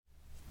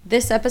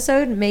This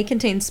episode may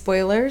contain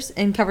spoilers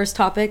and covers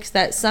topics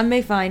that some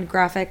may find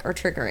graphic or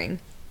triggering.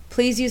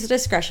 Please use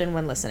discretion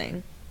when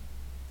listening.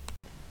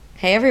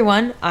 Hey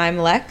everyone, I'm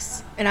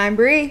Lex. And I'm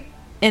Bree.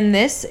 And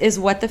this is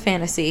What the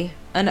Fantasy,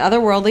 an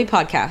otherworldly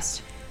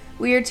podcast.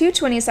 We are two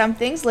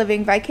 20-somethings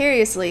living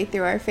vicariously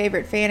through our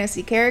favorite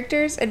fantasy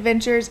characters,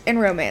 adventures, and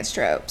romance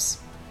tropes.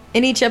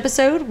 In each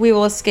episode, we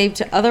will escape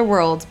to other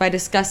worlds by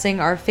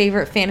discussing our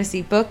favorite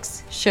fantasy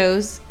books,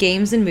 shows,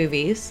 games, and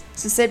movies.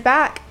 So sit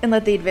back and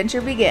let the adventure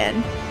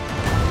begin.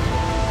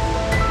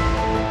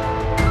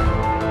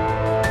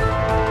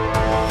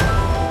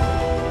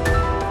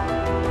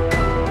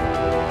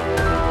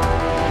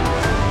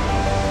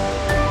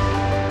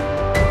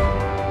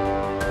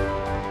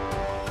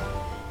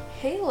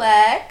 Hey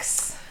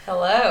Lex.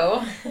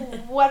 Hello.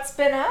 What's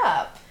been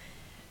up?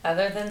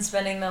 Other than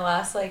spending the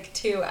last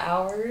 2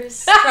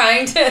 hours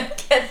trying to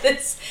get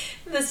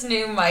this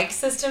new mic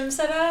system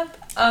set up.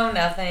 Oh,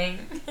 nothing.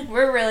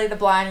 We're really the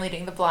blind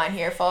leading the blind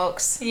here,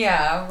 folks.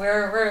 Yeah,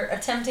 we're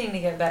attempting to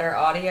get better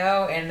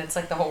audio, and it's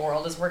like the whole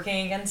world is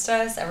working against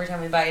us. Every time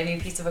we buy a new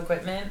piece of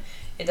equipment,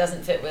 it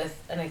doesn't fit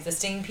with an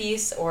existing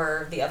piece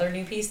or the other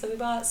new piece that we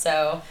bought,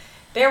 so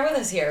bear with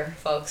us here,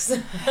 folks.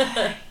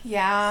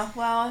 Yeah,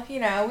 well,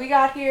 we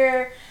got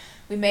here,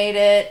 we made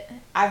it.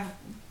 I've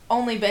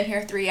only been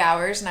here 3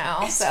 hours now,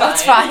 it's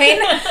fine.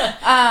 So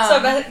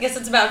I guess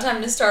it's about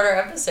time to start our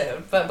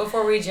episode. But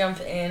before we jump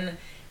in,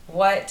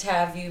 what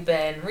have you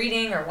been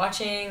reading or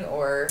watching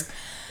or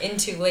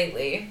into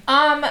lately?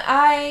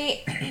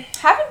 I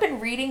haven't been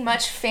reading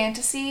much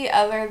fantasy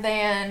other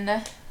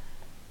than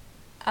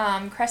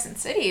Crescent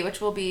City,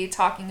 which we'll be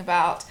talking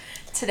about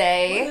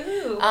today.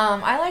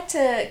 I like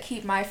to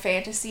keep my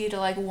fantasy to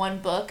one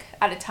book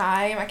at a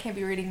time. I can't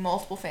be reading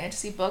multiple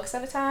fantasy books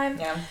at a time.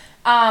 Yeah.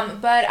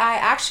 But I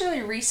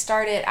actually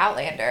restarted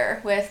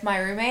Outlander with my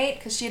roommate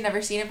because she had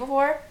never seen it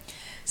before.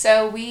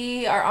 So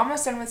we are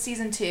almost done with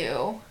season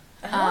 2.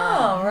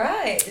 Oh,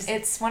 right.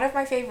 It's one of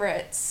my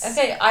favorites.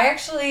 Okay,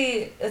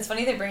 it's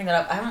funny they bring that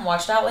up. I haven't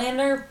watched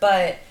Outlander,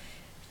 but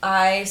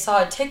I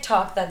saw a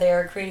TikTok that they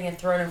are creating a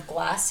Throne of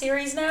Glass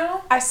series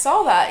now. I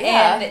saw that,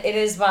 yeah. And it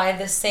is by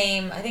the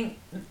same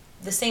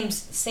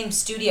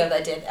studio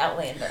that did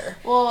Outlander.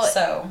 Well,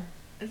 so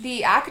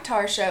the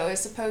ACOTAR show is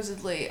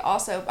supposedly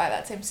also by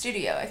that same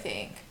studio, I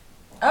think.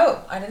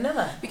 Oh, I didn't know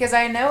that. Because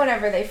I know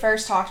whenever they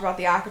first talked about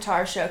the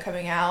ACOTAR show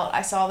coming out,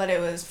 I saw that it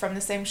was from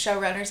the same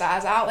showrunners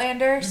as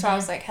Outlander, so I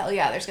was like, hell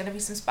yeah, there's going to be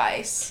some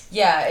spice.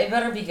 Yeah, it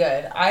better be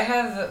good. I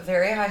have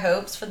very high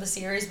hopes for the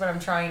series, but I'm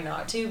trying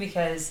not to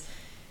because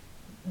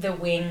the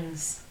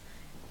wings,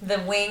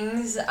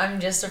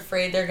 I'm just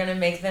afraid they're going to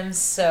make them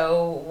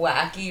so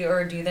wacky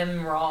or do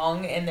them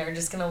wrong, and they're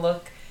just going to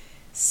look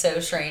so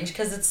strange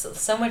because it's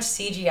so much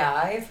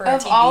CGI for a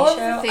TV show. Of all of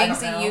the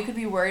things that you could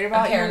be worried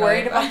about, you're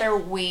worried about their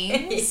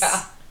wings.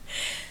 Yeah,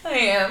 I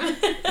am.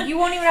 You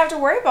won't even have to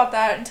worry about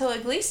that until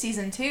at least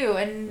season 2,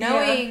 and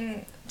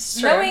knowing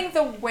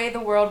the way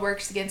the world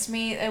works against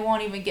me, it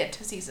won't even get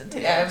to season 2.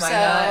 Yeah, it might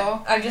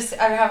not.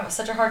 I have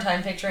such a hard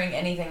time picturing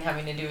anything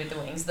having to do with the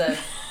wings. The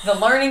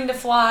learning to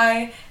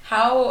fly,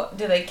 how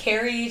do they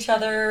carry each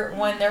other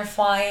when they're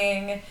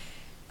flying?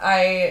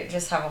 I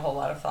just have a whole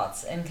lot of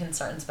thoughts and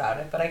concerns about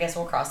it, but I guess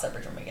we'll cross that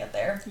bridge when we get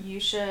there. You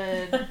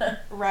should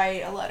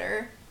write a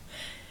letter.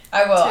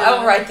 I will. I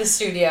will write the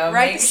studio.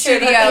 Write the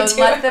studio and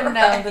let them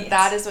know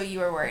that is what you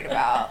were worried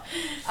about.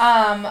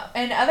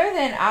 And other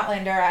than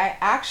Outlander, I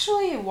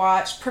actually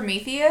watched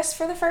Prometheus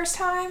for the first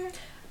time.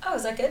 Oh,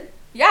 is that good?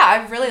 Yeah,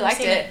 I really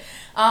liked it.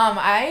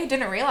 I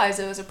didn't realize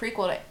it was a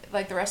prequel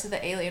to the rest of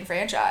the Alien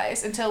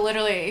franchise until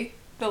literally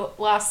the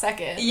last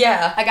second.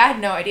 Yeah. I had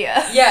no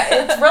idea.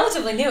 Yeah, it's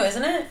relatively new,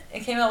 isn't it?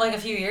 It came out a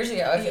few years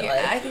ago, I feel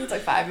like. I think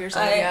it's 5 years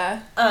old, yeah.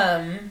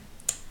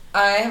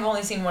 I have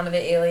only seen one of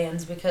the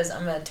Aliens because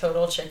I'm a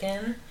total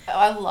chicken. Oh,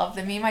 I love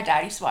them. Me and my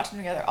dad used to watch them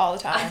together all the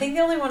time. I think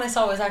the only one I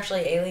saw was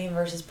actually Alien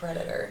versus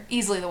Predator.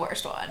 Easily the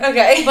worst one.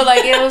 Okay. But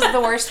it was the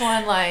worst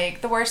one,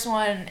 the worst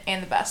one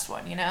and the best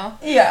one, you know?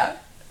 Yeah.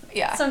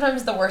 Yeah.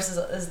 Sometimes the worst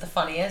is the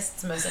funniest.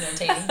 It's the most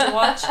entertaining to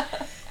watch.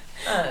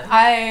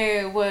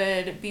 I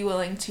would be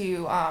willing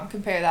to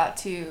compare that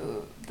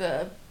to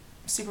the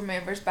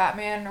Superman vs.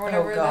 Batman or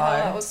whatever the hell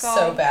that was called.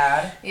 So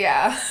bad.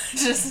 Yeah.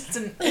 Just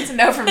it's a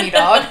no for me,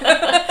 dog.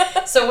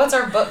 So what's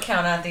our book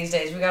count at these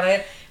days?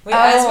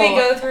 As we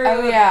go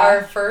through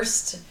our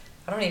first,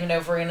 I don't even know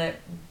if we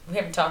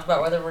haven't talked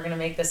about whether we're gonna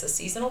make this a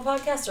seasonal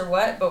podcast or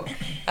what, but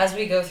as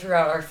we go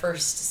throughout our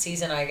first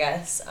season, I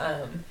guess,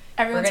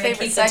 Everyone's we're going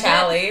to keep the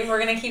tally. We're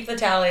going to keep the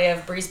tally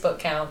of Bree's book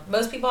count.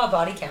 Most people have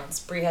body counts.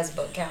 Bree has a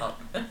book count.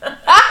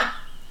 I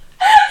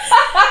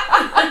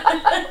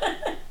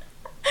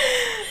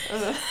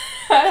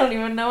don't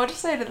even know what to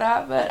say to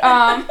that, but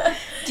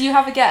do you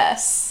have a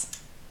guess?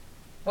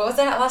 What was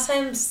that last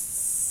time?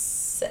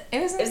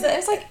 It was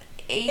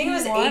 81. I think it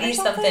was 80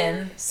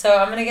 something. So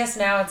I'm gonna guess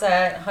now it's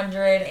at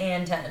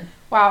 110.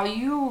 Wow,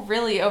 you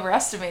really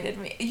overestimated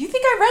me. You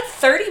think I read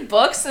 30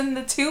 books in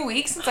the 2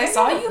 weeks since I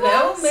saw you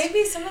last? No,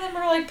 maybe some of them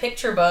are like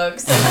picture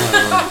books.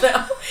 I don't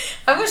know.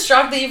 I was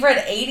shocked that you've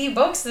read 80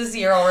 books this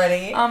year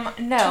already.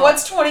 No.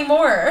 What's 20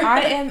 more?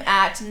 I am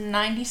at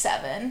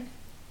 97.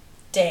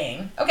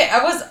 Dang. Okay,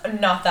 I was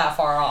not that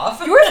far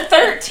off. You were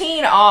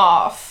 13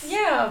 off.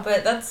 Yeah,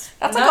 but that's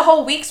like a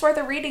whole week's worth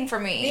of reading for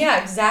me. Yeah,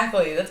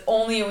 exactly. That's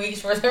only a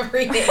week's worth of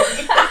reading.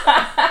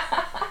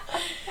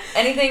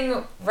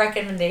 Anything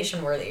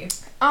recommendation worthy?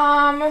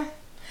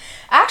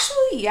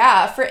 Actually,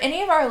 yeah. For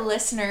any of our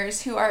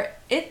listeners who are,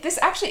 this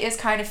actually is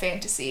kind of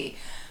fantasy,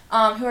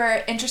 who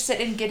are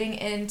interested in getting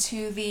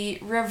into the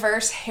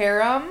reverse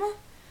harem,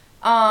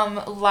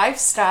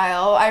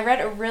 lifestyle. I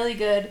read a really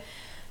good,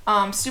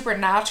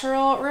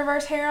 supernatural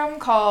reverse harem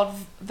called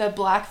the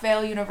Black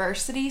Veil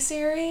University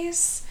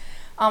series.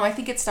 I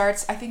think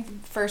the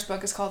first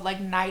book is called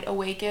like Night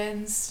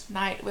Awakens,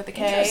 Night with a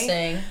K.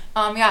 Interesting.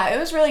 Yeah, it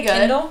was really good.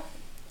 Kindle?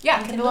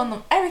 Yeah,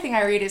 Kindle. Everything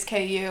I read is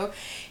KU.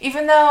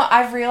 Even though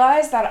I've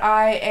realized that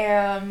I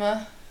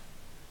am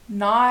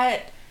not,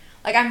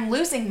 like, I'm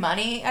losing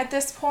money at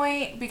this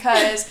point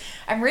because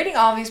I'm reading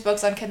all these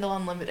books on Kindle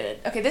Unlimited.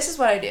 Okay, this is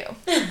what I do.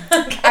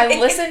 Okay. I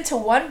listen to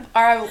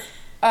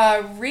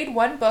read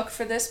one book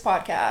for this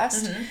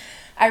podcast. Mm-hmm.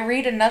 I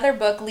read another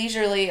book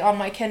leisurely on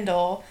my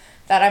Kindle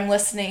that I'm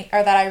listening,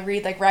 or that I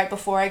read like right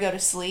before I go to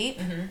sleep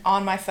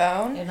on my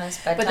phone. A nice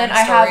bedtime but then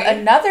I have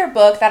another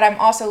book that I'm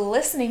also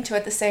listening to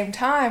at the same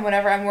time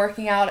whenever I'm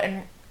working out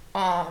and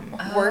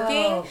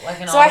working.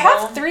 Like an so I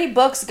have 3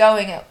 books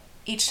going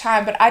each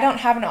time, but I don't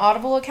have an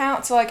Audible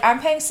account, so like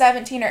I'm paying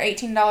 $17 or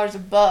 $18 a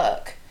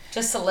book.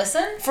 Just to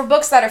listen? For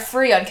books that are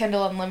free on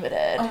Kindle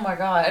Unlimited. Oh my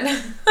god.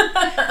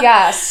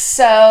 Yeah,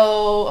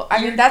 so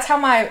I mean that's how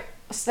my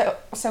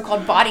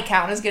so-called body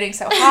count is getting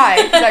so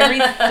high because I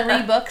read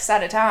 3 books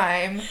at a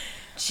time.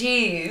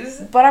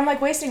 Jeez. But I'm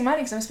like wasting money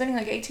because I'm spending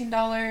like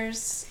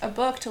 $18 a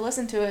book to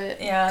listen to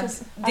it. Yeah.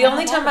 The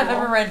only time I've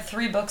ever read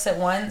 3 books at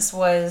once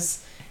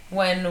was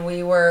when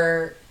we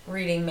were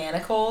reading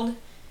Manacled,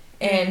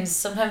 and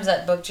sometimes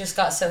that book just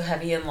got so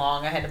heavy and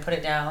long I had to put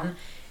it down,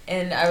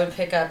 and I would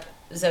pick up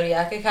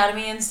Zodiac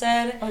Academy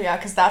instead. Oh yeah,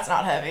 because that's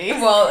not heavy.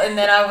 Well, and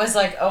then I was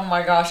like, oh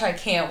my gosh, I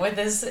can't with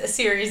this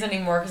series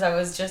anymore because it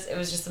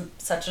was just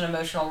such an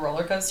emotional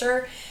roller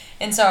coaster.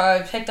 And so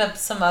I picked up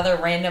some other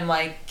random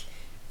like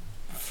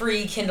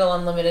free Kindle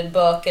Unlimited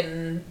book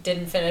and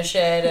didn't finish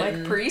it. Like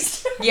and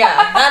Priest? Yeah,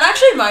 that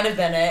actually might have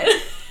been it.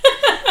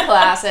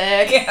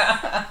 Classic.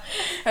 Yeah.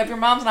 Hope your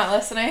mom's not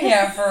listening.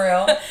 Yeah, for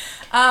real.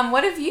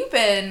 What have you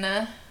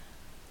been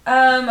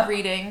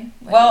reading?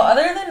 Well,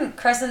 other than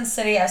Crescent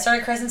City, I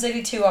started Crescent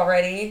City 2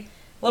 already.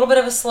 A little bit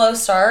of a slow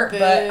start,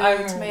 but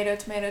I'm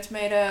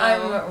tomato.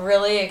 I'm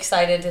really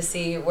excited to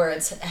see where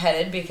it's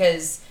headed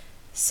because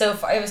so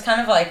far it was kind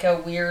of like a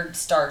weird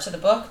start to the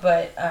book,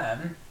 but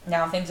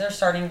now things are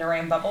starting to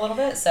ramp up a little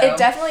bit. So it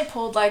definitely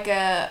pulled like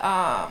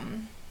a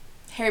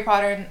Harry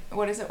Potter and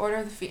what is it? Order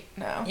of the Phoenix?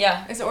 No.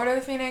 Yeah. Is it Order of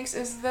the Phoenix?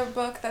 Is the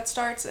book that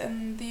starts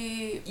in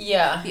the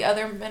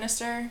other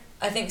minister?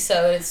 I think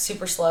so. It's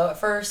super slow at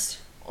first.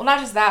 Well,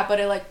 not just that, but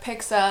it like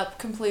picks up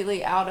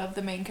completely out of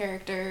the main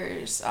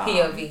character's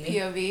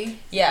POV.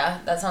 Yeah,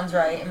 that sounds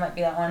right. It might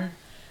be that one.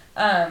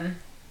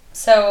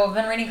 So I've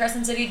been reading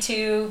Crescent City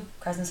 2,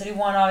 Crescent City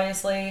 1,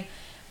 obviously,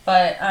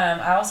 but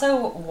I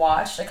also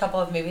watched a couple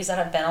of movies that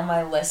have been on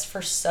my list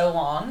for so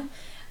long.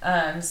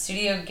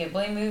 Studio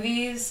Ghibli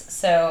movies.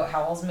 So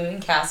Howl's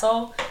Moving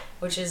Castle,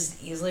 which is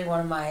easily one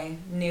of my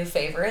new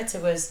favorites.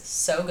 It was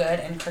so good,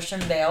 and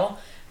Christian Bale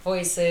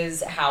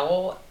voices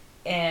Howl,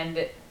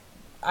 and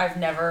I've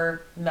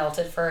never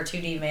melted for a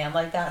 2D man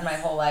like that in my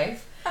whole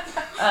life.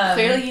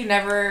 Clearly you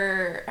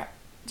never...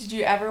 Did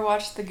you ever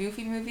watch the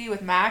Goofy movie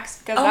with Max?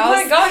 Because oh that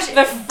my was gosh,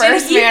 the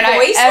first man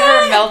I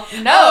ever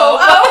melted. No.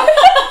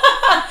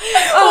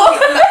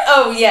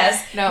 Oh,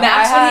 yes. No,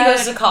 Max when he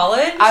goes to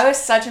college. I was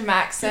such a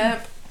Max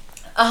simp.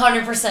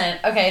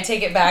 100%. Okay, I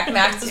take it back.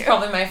 Max was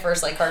probably my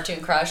first like cartoon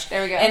crush.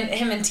 There we go. And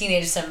him and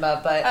Teenage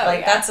Simba, but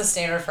that's a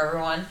standard for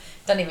everyone.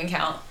 Doesn't even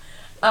count.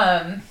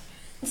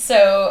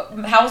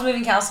 So Howl's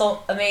Moving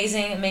Castle,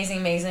 amazing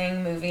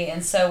movie,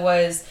 and so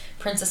was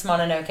Princess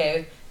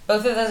Mononoke.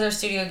 Both of those are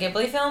Studio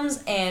Ghibli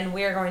films, and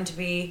we are going to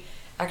be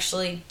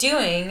actually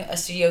doing a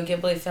Studio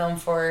Ghibli film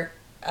for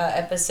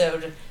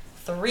episode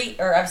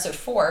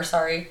 4.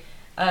 Sorry.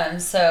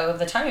 So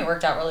the timing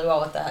worked out really well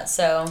with that.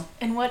 So.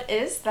 And what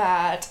is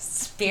that?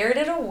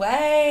 Spirited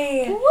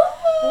Away.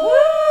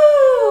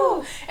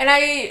 Woo! And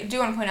I do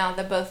want to point out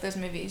that both those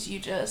movies you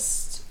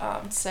just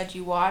said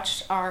you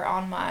watched are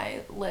on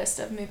my list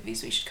of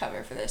movies we should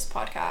cover for this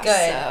podcast.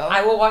 Good. So.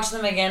 I will watch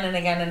them again and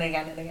again and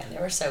again and again. They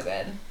were so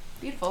good.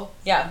 Beautiful.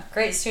 Yeah,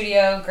 great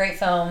studio, great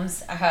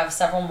films. I have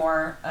several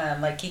more,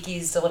 like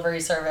Kiki's Delivery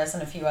Service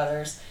and a few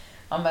others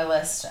on my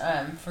list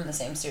from the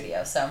same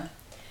studio. So,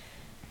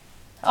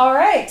 all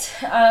right.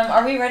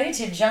 Are we ready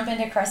to jump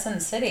into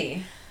Crescent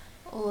City?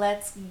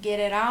 Let's get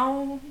it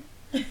on.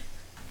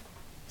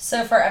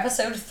 So for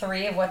episode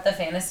 3 of What the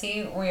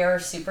Fantasy, we are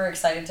super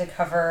excited to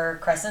cover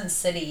Crescent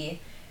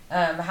City,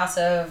 House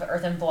of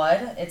Earth and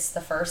Blood. It's the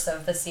first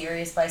of the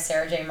series by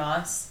Sarah J.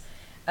 Maas.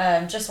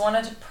 Just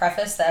wanted to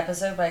preface the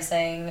episode by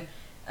saying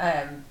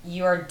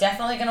you are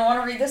definitely going to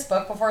want to read this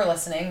book before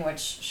listening, which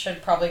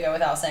should probably go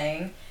without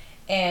saying.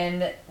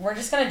 And we're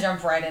just going to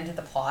jump right into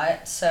the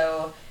plot.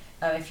 So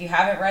if you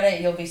haven't read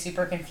it, you'll be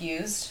super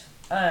confused.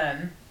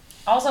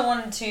 Also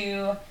wanted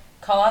to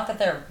call out that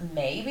there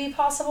may be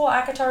possible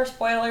ACOTAR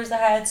spoilers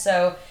ahead,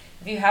 so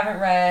if you haven't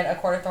read A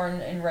Court of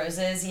Thorns and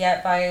Roses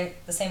yet by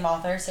the same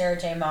author,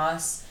 Sarah J.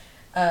 Maas,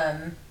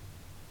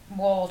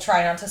 we'll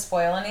try not to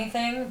spoil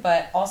anything,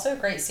 but also a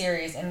great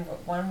series and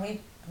one we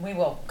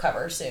will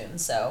cover soon.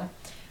 So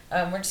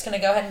we're just going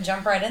to go ahead and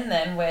jump right in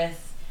then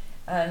with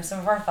some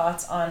of our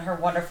thoughts on her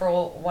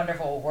wonderful,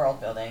 wonderful world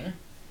building.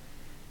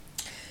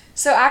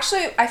 So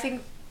actually, I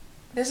think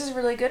this is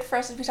really good for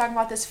us to be talking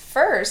about this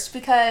first,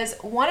 because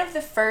one of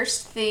the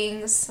first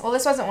things, well,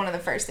 this wasn't one of the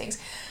first things,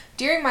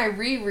 during my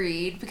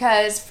reread,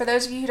 because for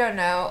those of you who don't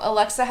know,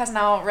 Alexa has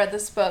now read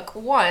this book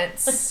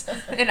once,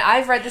 and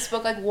I've read this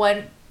book like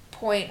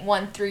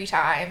 1.13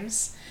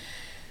 times.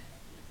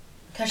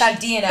 Because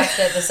she DNF'd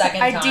it the second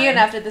time. I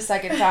DNF'd it the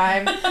second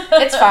time.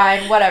 It's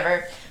fine,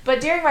 whatever.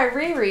 But during my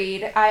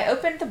reread, I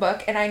opened the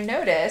book and I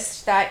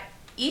noticed that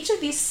each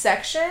of these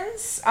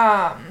sections,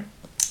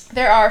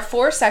 there are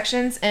 4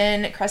 sections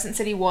in Crescent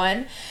City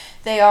 1.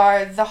 They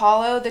are the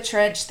hollow, the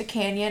trench, the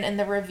canyon, and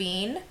the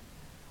ravine.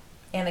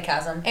 And the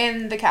chasm.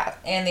 And the chasm.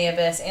 And the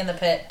abyss. And the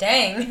pit.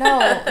 Dang.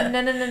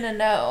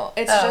 No.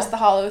 It's just the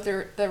hollow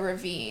through the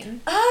ravine.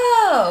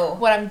 Oh.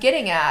 What I'm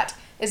getting at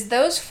is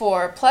those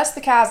 4, plus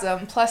the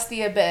chasm, plus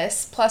the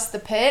abyss, plus the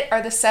pit,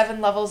 are the 7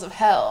 levels of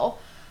hell.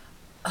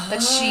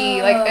 That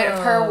she, like, of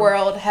her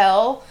world,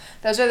 hell.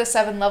 Those are the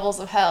 7 levels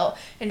of hell,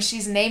 and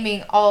she's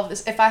naming all of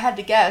this. If I had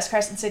to guess,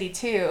 Crescent City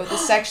 2,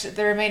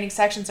 the remaining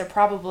sections are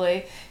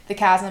probably the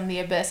chasm, the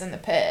abyss, and the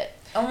pit.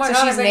 Oh my so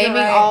God! She's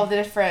naming all of the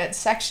different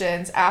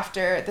sections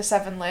after the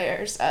 7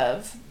 layers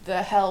of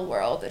the hell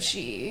world that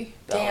she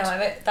built.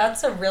 Damn,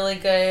 that's a really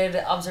good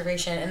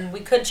observation, and we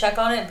could check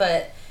on it,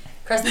 but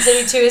Crescent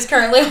City 2 is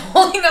currently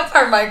holding up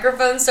our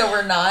microphone, so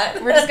we're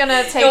not. We're just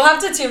gonna take. You'll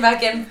have to tune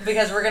back in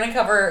because we're gonna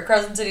cover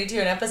Crescent City 2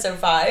 in episode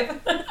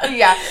 5.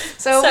 Yeah.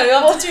 So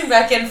you'll have to tune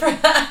back in for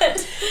that.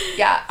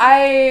 Yeah,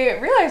 I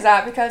realized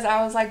that because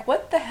I was like,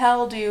 what the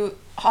hell do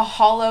a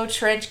hollow,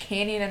 trench,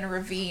 canyon, and a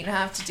ravine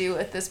have to do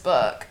with this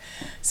book?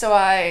 So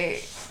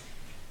I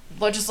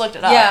just looked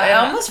it up. Yeah, I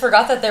almost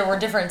forgot that there were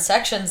different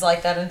sections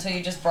like that until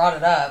you just brought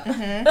it up.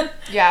 Mm-hmm.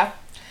 Yeah.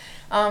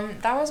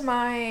 That was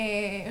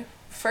my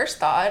first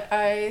thought.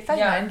 I thought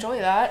you might enjoy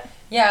that.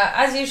 Yeah,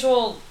 as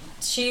usual,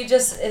 she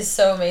just is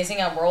so amazing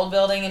at world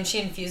building, and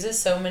she infuses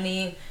so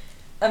many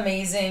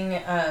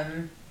amazing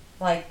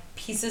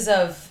pieces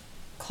of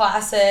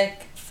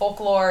classic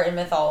folklore and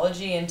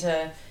mythology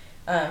into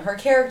her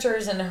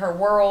characters and her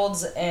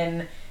worlds,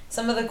 and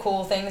some of the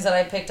cool things that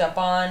I picked up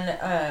on,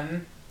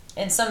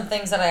 and some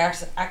things that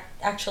I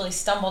actually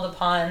stumbled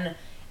upon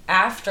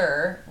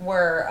after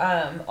were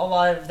a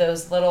lot of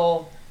those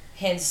little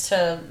hints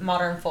to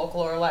modern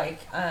folklore, like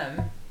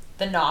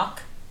the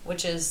knock,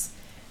 which is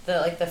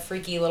the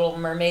freaky little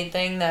mermaid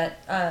thing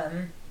that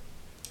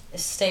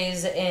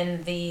stays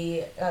in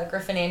the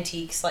Griffin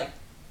Antiques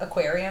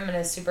aquarium and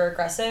is super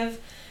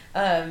aggressive.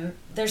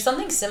 There's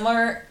something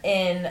similar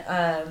in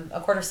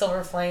A Court of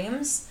Silver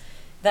Flames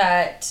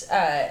that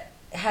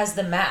has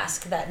the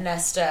mask that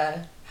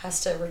Nesta has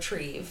to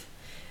retrieve.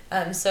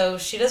 So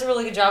she does a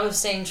really good job of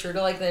staying true to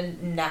the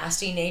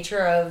nasty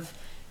nature of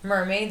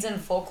mermaids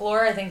and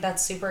folklore. I think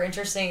that's super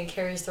interesting. It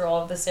carries through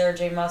all of the Sarah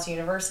J. Maas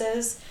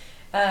universes.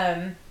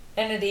 And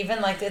it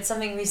even, it's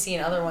something we see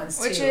in other ones,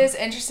 too. Which is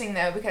interesting,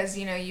 though, because,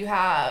 you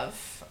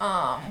have,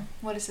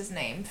 what is his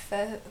name?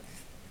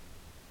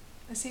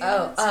 Is he in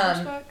this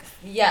first book?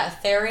 Yeah,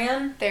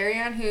 Therion.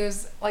 Therion,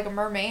 who's a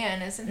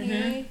merman, isn't he?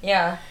 Mm-hmm.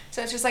 Yeah.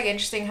 So it's just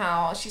interesting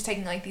how she's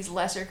taking these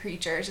lesser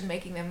creatures and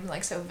making them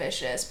so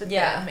vicious, but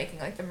then making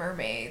the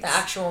mermaids, the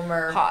actual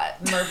hot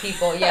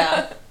people,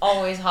 yeah,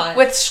 always hot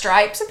with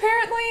stripes.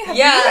 Apparently, have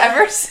you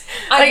ever? Is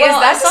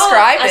that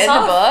described in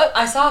the book?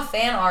 I saw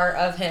fan art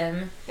of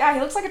him. Yeah, he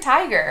looks like a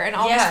tiger in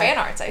all these fan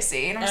arts I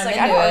see, and I'm just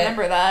I don't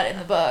remember that in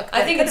the book.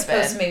 I think it's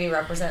supposed to maybe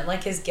represent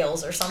his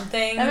gills or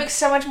something. That makes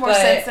so much more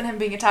sense than him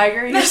being a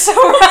tiger. You're so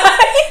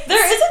right.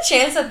 There is a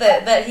chance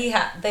that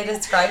they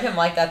describe him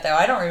like that, though.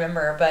 I don't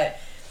remember, but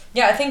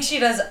yeah, I think she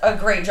does a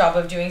great job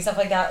of doing stuff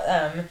like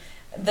that.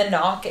 The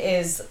knock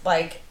is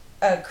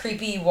a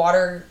creepy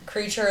water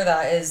creature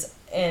that is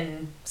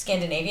in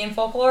Scandinavian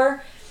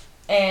folklore,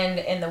 and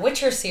in the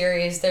Witcher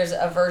series, there's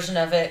a version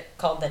of it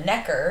called the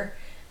Necker.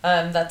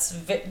 That's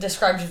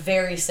described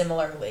very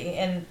similarly,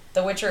 and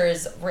The Witcher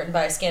is written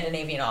by a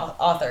Scandinavian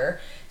author,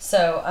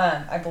 so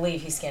I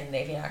believe he's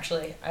Scandinavian,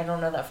 actually. I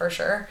don't know that for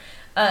sure.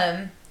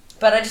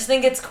 But I just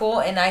think it's cool,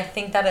 and I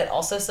think that it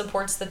also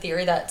supports the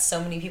theory that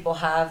so many people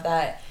have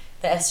that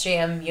the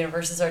SJM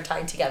universes are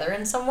tied together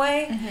in some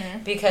way,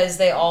 because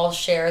they all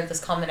share this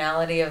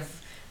commonality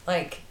of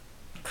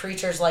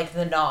creatures like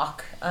the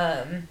Knock.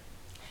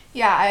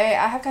 Yeah,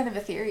 I have kind of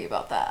a theory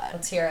about that.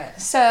 Let's hear it.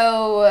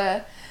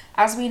 So,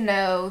 as we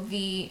know,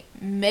 the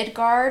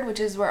Midgard, which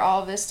is where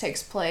all of this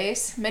takes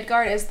place,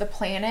 Midgard is the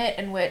planet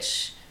in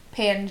which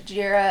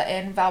Pangera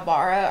and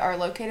Valbara are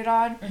located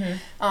on.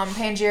 Mm-hmm.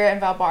 Pangera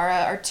and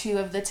Valbara are 2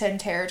 of the 10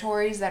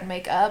 territories that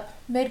make up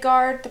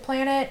Midgard, the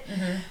planet.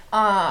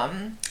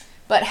 Mm-hmm.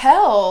 But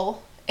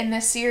Hell in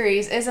this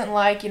series isn't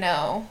like,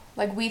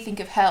 like we think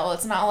of Hell.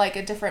 It's not like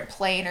a different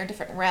plane or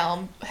different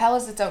realm. Hell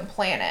is its own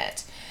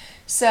planet.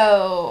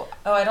 So...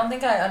 Oh, I don't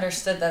think I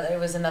understood that it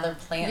was another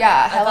planet.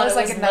 Yeah, Hell is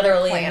like another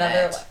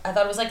planet. I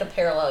thought it was like a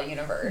parallel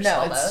universe.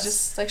 No, almost. It's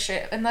just like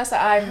shit. Unless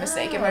I'm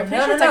mistaken, but I'm pretty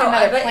No, sure it's no, like no,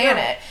 another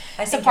planet.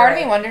 So part of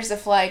me right. wonders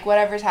if like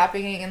whatever's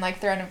happening in like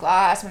Throne of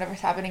Glass, whatever's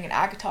happening in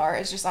Akatar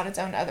is just on its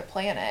own other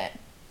planet.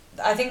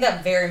 I think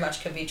that very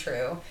much could be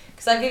true.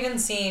 Because I've even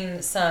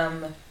seen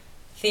some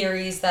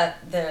theories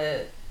that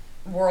the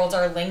worlds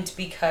are linked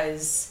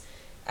because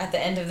at the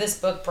end of this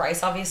book,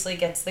 Bryce obviously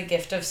gets the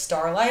gift of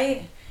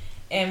starlight.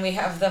 And we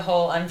have the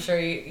whole, I'm sure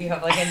you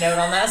have like a note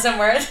on that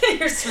somewhere.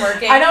 You're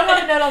smirking. I don't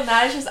have a note on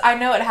that. It's just I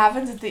know it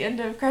happens at the end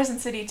of Crescent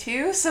City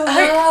too. So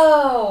like...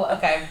 Oh,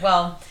 okay.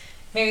 Well,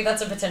 maybe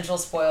that's a potential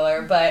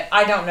spoiler, but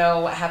I don't know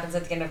what happens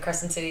at the end of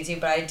Crescent City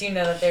 2, but I do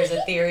know that there's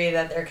a theory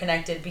that they're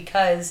connected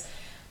because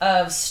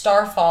of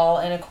Starfall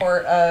in A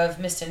Court of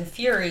Mist and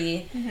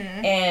Fury.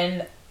 Mm-hmm.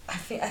 And I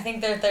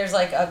think that there's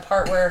like a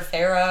part where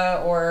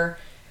Farah or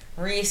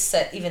Reese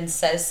even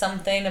says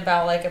something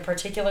about like a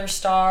particular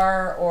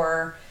star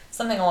or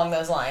something along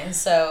those lines.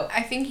 So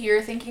I think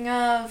you're thinking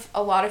of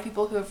a lot of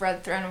people who have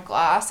read Throne of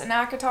Glass and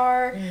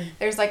Akatar.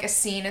 There's like a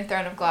scene in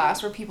Throne of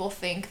Glass where people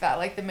think that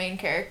like the main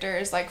character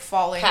is like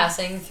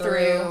passing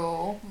through.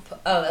 Oh,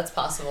 that's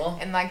possible.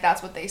 And like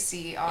that's what they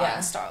see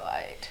on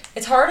Starlight.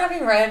 It's hard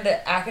having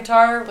read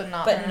Akatar, but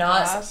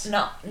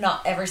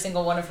not every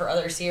single one of her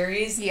other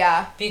series.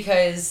 Yeah,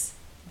 because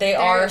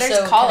there's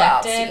so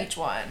call-outs to each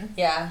one.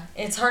 Yeah,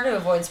 it's hard to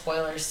avoid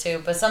spoilers too,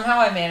 but somehow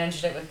I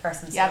managed it with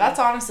Crescent City. Yeah, that's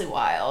honestly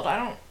wild. I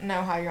don't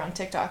know how you're on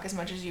TikTok as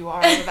much as you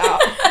are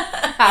without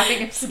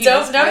having to see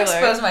Don't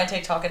expose my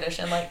TikTok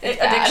addiction like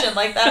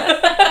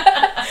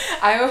that.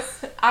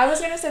 I was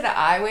gonna say that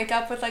I wake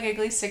up with like at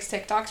least 6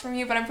 TikToks from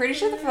you, but I'm pretty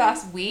sure that for the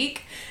last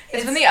week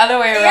it's been the other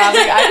way around.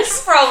 Like I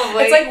just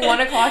probably it's like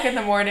 1:00 in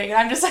the morning, and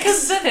I'm just like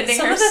sending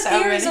some her of the so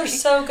theories many. are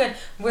so good.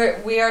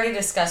 We already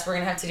discussed we're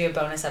gonna have to do a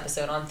bonus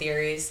episode on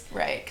theories,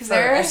 right? Because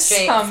there's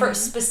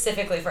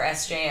specifically for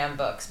SJM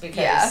books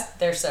because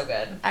they're so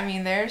good. I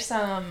mean, there's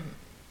some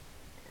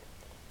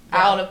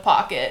out of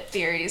pocket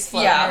theories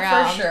floating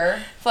around. For sure.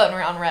 Floating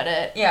around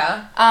Reddit.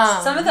 Yeah.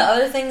 Some of the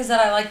other things that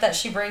I like that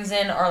she brings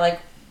in are like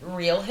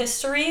real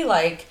history.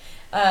 Like,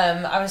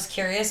 I was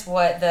curious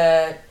what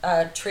the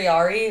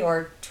Triari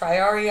or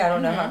Triari, I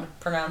don't know how to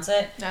pronounce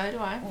it. Neither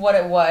do I. What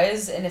it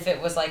was and if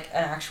it was like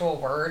an actual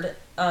word.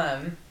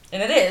 And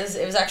it is.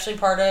 It was actually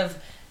part of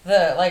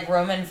the like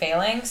Roman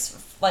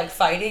phalanx, like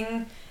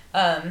fighting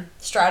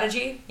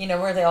strategy,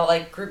 where they all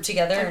like grouped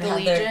together like and the had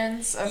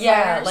legions their of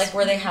fighters. like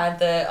where they had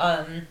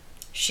the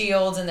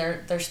shields and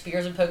their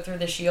spears would poke through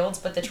the shields,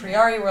 but the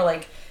Triari were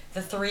like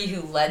the 3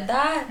 who led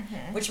that,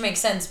 which makes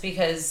sense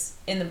because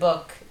in the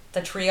book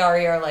the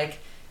Triari are like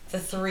the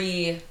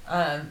 3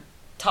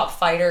 top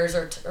fighters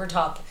or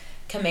top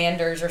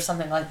commanders or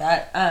something like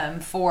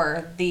that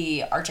for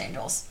the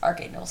archangels.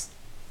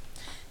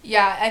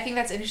 Yeah, I think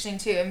that's interesting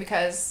too, and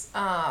because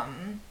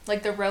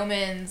like the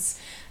Romans,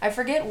 I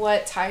forget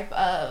what type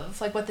of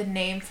what the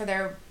name for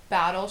their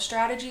battle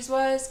strategies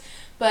was,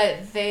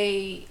 but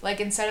they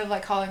like instead of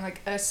like calling like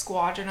a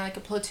squadron or like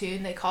a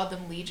platoon, they called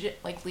them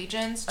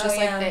legions, just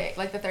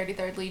like the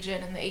 33rd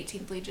Legion and the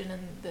 18th Legion in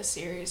this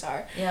series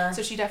are. Yeah.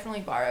 So she definitely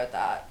borrowed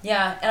that.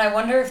 Yeah, and I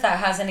wonder if that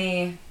has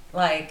any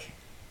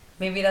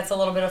maybe that's a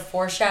little bit of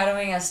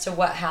foreshadowing as to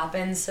what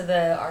happens to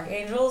the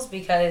archangels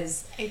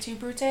because... Et tu,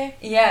 Brute?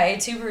 Yeah, Et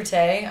tu, Brute.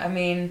 I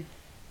mean,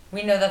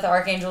 we know that the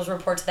archangels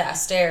report to the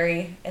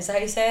Asteri. Is that how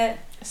you say it?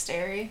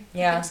 Asteri?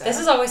 Yeah. So. This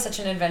is always such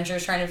an adventure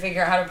trying to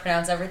figure out how to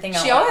pronounce everything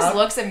out loud. She always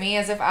looks at me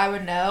as if I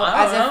would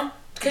know.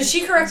 Because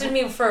she corrected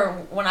me for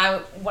when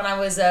I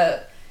was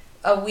a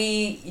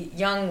wee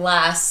young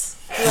lass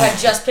who had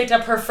just picked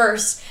up her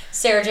first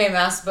Sarah J.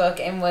 Maas book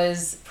and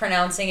was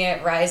pronouncing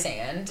it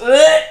Rysand.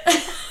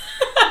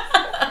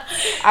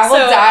 I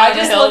will die. I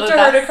just looked to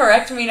her to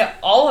correct me to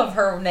all of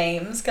her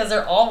names because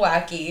they're all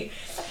wacky.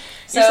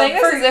 You're saying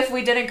this as if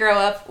we didn't grow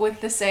up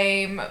with the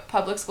same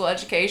public school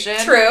education.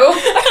 True.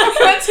 We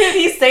went to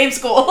these same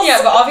schools. Yeah,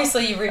 but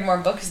obviously you read more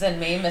books than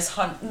me, Miss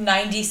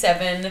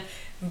 97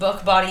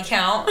 book body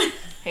count.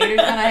 Haters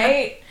gonna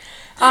hate.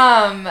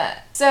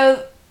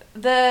 So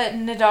the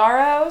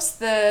Nidaros,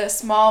 the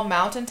small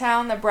mountain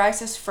town that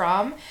Bryce is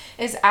from,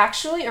 is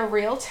actually a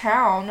real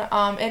town.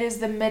 It is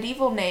the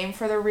medieval name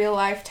for the real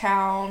life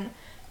town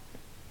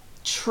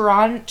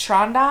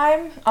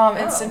Trondheim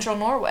in central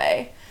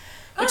Norway.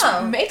 Which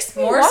makes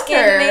me wonder,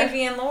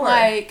 Scandinavian lore.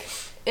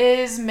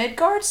 Is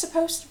Midgard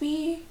supposed to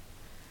be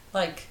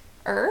like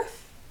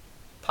Earth?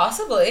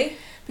 Possibly.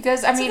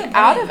 Because, I mean,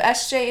 out of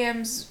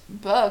SJM's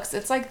books,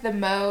 it's like the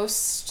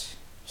most...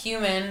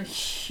 Human.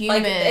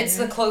 Like, it's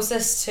the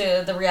closest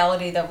to the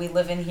reality that we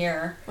live in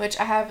here. Which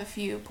I have a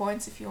few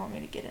points if you want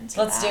me to get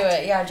into Let's do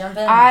it. Yeah, jump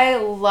in. I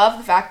love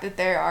the fact that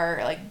there are,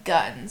 like,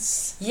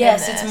 guns.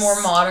 Yes, it's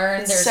more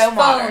modern. There's so phones,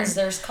 modern.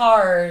 There's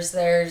cars,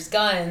 there's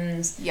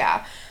guns.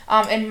 Yeah.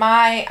 And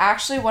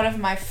one of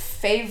my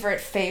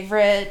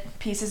favorite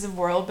pieces of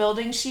world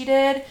building she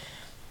did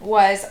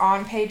was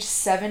on page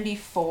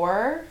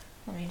 74.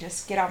 Let me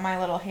just get out my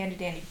little handy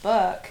dandy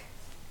book.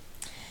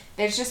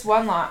 There's just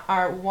one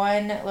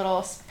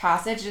little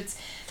passage. It's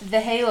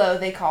the halo,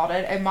 they called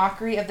it, a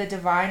mockery of the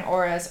divine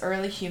auras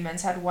early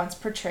humans had once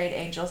portrayed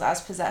angels as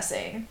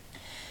possessing.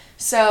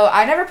 So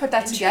I never put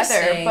that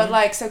together, but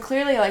like, so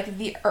clearly like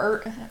the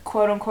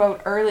quote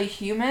unquote early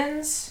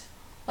humans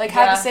like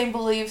had the same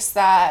beliefs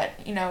that,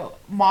 you know,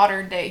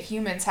 modern day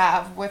humans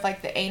have with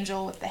like the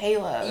angel with the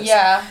halos.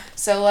 Yeah.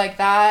 So like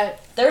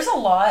that. There's a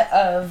lot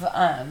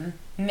of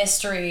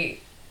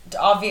mystery,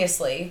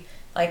 obviously,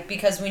 like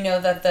because we know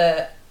that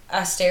the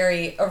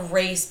Asteri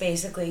erased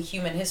basically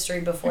human history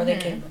before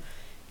they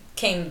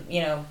came,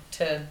 you know,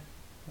 to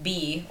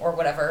be or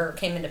whatever,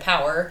 came into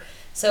power.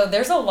 So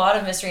there's a lot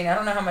of mystery, and I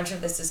don't know how much of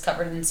this is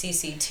covered in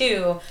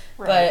CC2,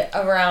 but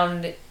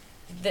around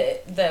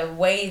the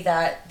way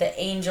that the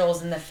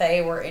angels and the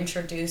Fae were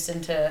introduced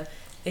into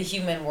the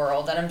human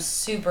world, that I'm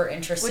super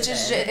interested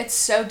in. It's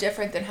so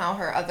different than how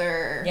her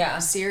other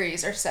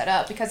series are set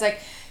up, because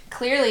like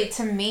clearly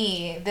to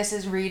me this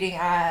is reading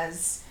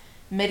as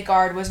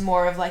Midgard was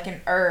more of like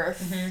an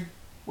Earth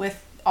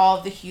with all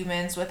of the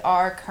humans with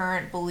our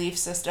current belief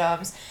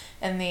systems,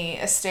 and the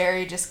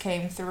Asteri just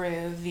came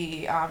through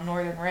the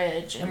Northern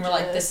Ridge. And we're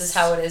like, this is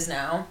how it is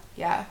now.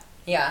 Yeah.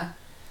 Yeah.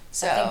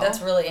 So I think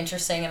that's really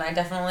interesting, and I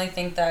definitely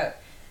think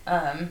that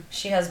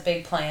she has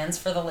big plans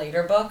for the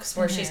later books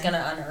where she's going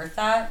to unearth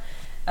that.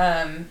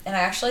 And I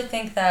actually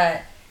think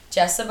that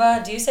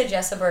Jessiba, do you say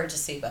Jessiba or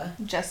Jessiba?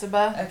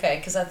 Jessiba. Okay,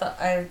 because I thought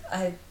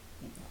I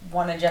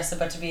wanted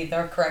Jessiba to be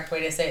the correct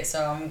way to say it,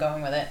 so I'm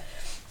going with it.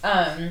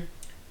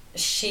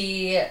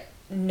 She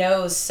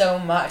knows so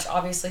much.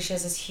 Obviously, she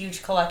has this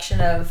huge collection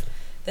of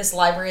this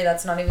library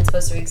that's not even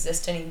supposed to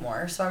exist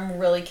anymore. So I'm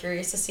really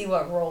curious to see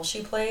what role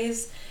she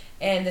plays.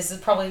 And this is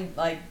probably,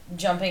 like,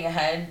 jumping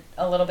ahead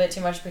a little bit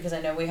too much because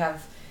I know we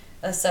have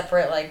a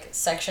separate, like,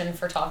 section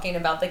for talking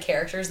about the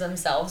characters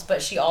themselves.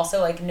 But she also,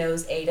 like,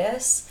 knows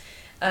Adis.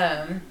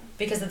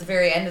 Because at the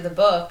very end of the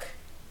book,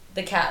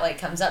 the cat, like,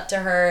 comes up to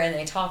her and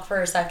they talk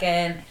for a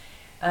second.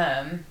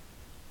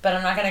 But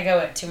I'm not going to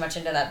go too much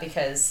into that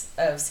because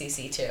of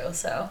CC2,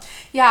 so.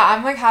 Yeah,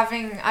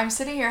 I'm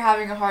sitting here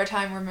having a hard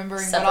time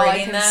remembering what all I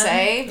can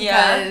say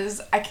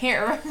because I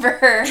can't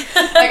remember.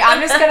 Like, I'm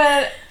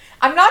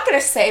going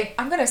to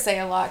say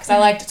a lot because I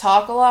like to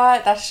talk a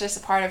lot. That's just a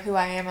part of who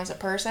I am as a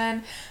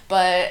person.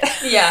 But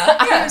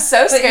I'm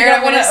so scared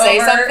I'm going to say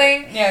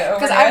something. Yeah,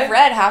 because I've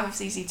read half of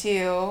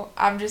CC2.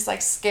 I'm just,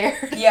 like,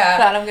 scared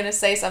that I'm going to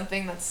say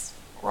something that's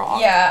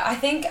wrong. Yeah, I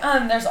think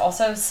there's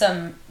also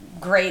some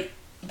great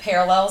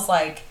parallels,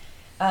 like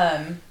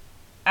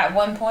at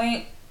one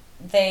point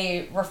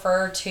they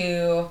refer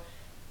to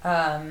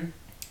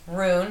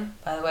Rune.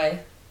 By the way,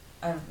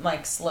 I'm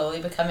like slowly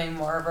becoming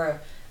more of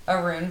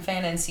a Rune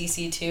fan in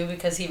CC2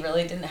 because he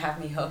really didn't have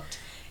me hooked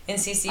in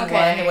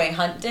CC1 the way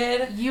Hunt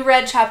did. You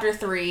read chapter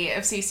 3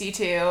 of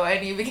CC2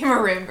 and you became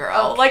a Rune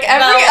girl. Like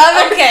every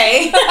other.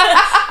 Okay.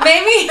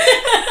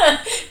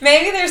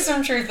 Maybe there's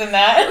some truth in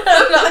that.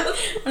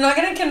 I'm not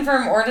going to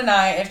confirm or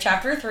deny if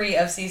chapter 3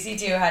 of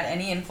CC2 had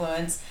any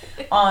influence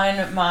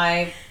on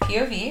my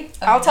POV.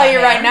 I'll tell you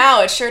right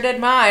now, it sure did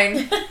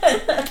mine.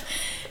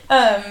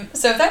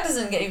 So if that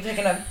doesn't get you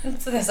picking up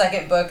the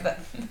second book,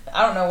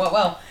 I don't know what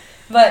will.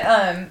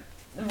 But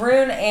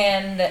Rune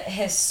and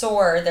his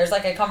sword, there's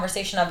like a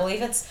conversation, I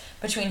believe it's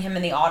between him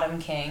and the Autumn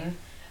King.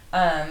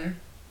 And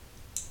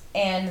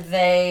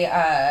they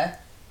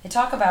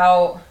talk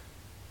about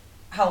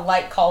how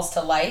like calls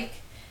to like,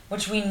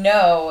 which we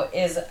know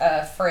is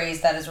a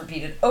phrase that is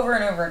repeated over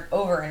and over and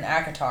over in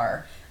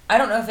ACOTAR. I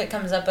don't know if it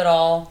comes up at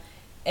all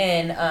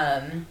in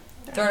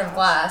Throne of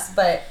Glass,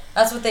 but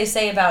that's what they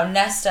say about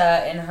Nesta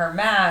and her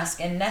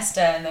mask, and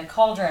Nesta and the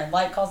cauldron.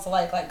 Like calls to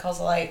like calls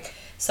to like.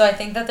 So I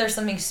think that there's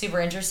something super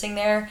interesting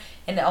there,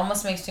 and it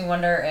almost makes me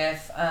wonder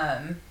if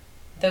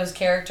those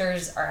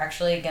characters are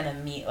actually going to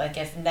meet. Like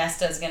if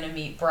Nesta's going to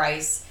meet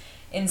Bryce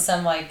in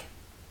some like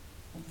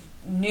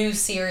new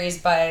series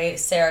by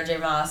Sarah J.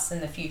 Maas in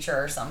the future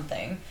or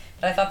something.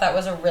 But I thought that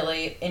was a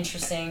really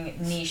interesting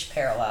niche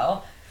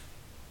parallel.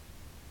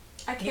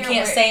 You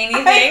can't say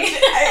anything. You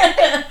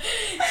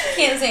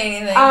can't say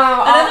anything.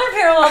 Another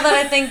parallel that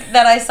I think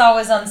that I saw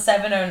was on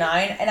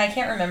 709, and I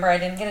can't remember. I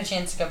didn't get a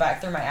chance to go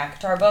back through my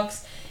ACOTAR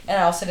books, and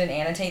I also didn't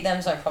annotate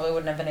them, so I probably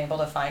wouldn't have been able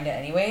to find it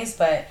anyways.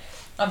 But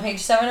on page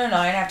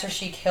 709, after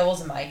she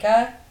kills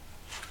Micah,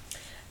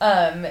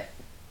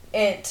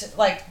 it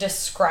like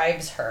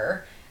describes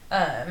her.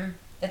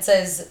 It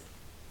says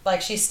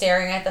like she's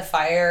staring at the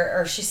fire,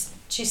 or she's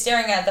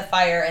staring at the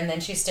fire, and then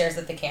she stares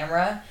at the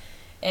camera.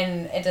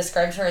 and it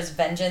describes her as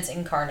vengeance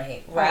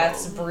incarnate,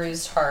 wrath's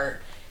bruised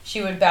heart.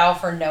 She would bow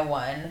for no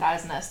one. That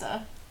is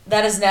Nesta.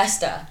 That is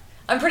Nesta.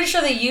 I'm pretty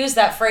sure they used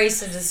that phrase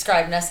to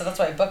describe Nesta. That's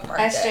why I bookmarked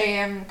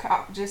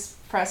SJM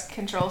just press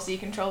Control-C,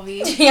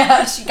 Control-V.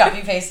 Yeah, she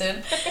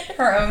copy-pasted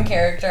her own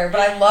character.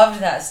 But I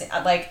loved that scene.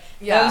 Like,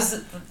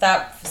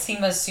 that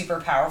scene was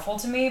super powerful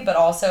to me, but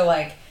also,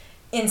 like,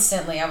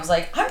 instantly I was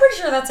like, I'm pretty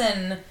sure that's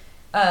in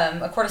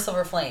A Court of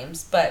Silver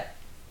Flames, but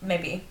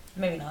maybe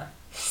not.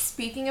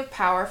 Speaking of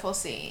powerful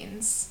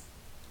scenes,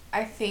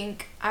 I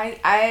think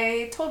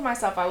I told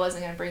myself I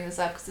wasn't going to bring this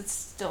up because it's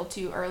still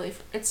too early.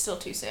 It's still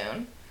too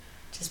soon.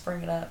 Just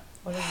bring it up.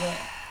 What is it?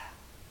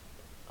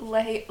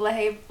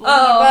 Laheba.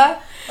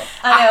 Oh,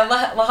 I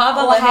know.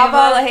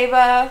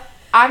 Laheba.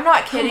 I'm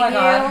not kidding you. Oh my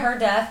God, her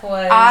death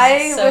was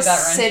I so was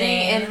gut-wrenching.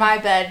 sitting in my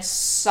bed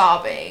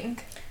sobbing.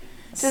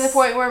 To the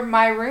point where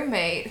my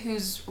roommate,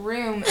 whose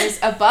room is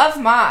above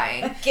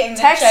mine, getting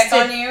to check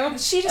on you.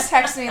 She just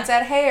texted me and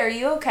said, "Hey, are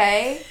you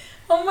okay?"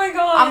 Oh my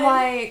God. I'm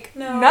like,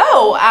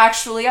 no,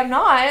 actually, I'm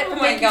not. Oh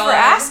Thank you for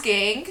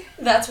asking.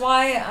 That's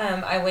why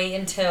I wait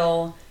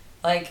until,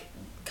 like,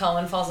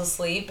 Colin falls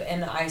asleep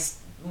and I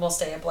will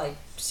stay up, like,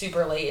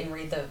 super late and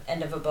read the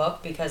end of a book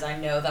because I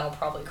know that I'll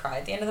probably cry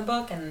at the end of the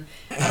book and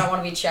I don't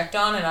want to be checked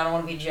on and I don't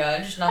want to be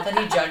judged. Not that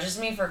he judges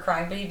me for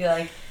crying, but he'd be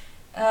like,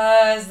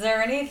 is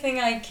there anything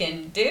I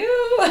can do?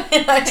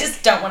 And I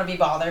just don't want to be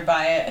bothered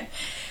by it.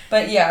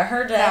 But yeah,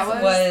 her death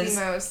was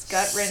the most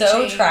gut-wrenching.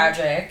 So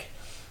tragic.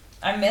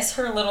 I miss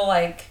her little,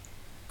 like,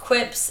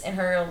 quips and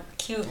her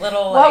cute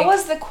little, like... What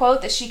was the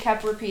quote that she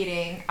kept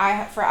repeating? I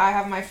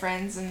have my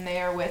friends and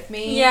they are with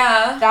me.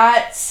 Yeah.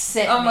 That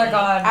sent me. Oh my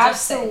God.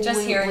 Absolutely.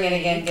 Just hearing it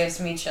again gives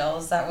me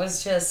chills. That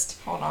was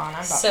just... Hold on, I'm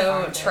about so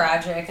to find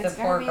tragic. It's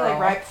the poor be girl. Like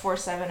right before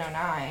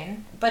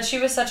 7:09. But she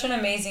was such an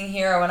amazing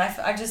hero, and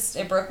I just...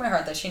 It broke my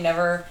heart that she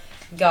never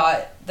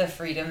got the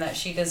freedom that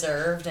she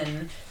deserved,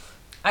 and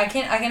I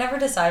can never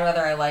decide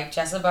whether I like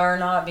Jessica or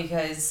not,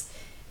 because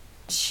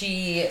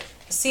she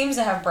seems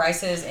to have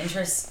Bryce's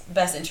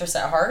best interest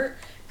at heart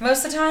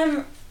most of the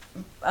time.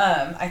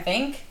 I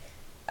think,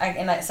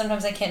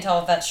 sometimes I can't tell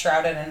if that's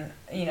shrouded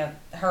in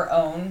her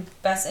own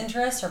best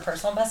interest, her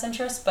personal best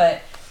interest,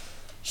 but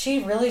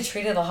she really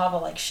treated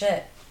Lahaba like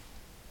shit.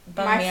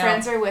 My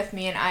friends are with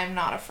me and I'm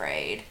not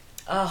afraid.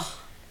 Oh,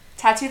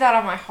 tattoo that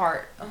on my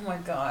heart. Oh my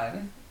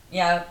God.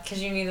 Yeah,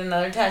 because you need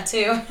another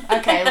tattoo.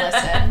 Okay,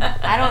 listen.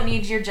 I don't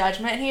need your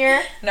judgment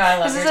here. No, I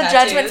love your tattoos. This is a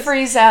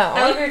judgment-free zone.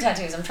 I love your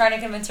tattoos. I'm trying to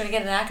convince her to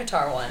get an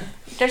ACOTAR one.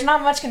 There's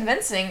not much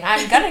convincing.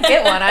 I'm going to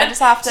get one. I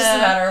just have to... Just a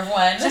matter of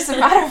when. Just a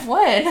matter of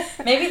when.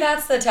 Maybe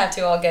that's the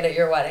tattoo I'll get at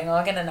your wedding.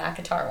 I'll get an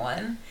ACOTAR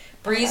one.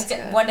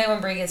 One day when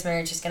Bree gets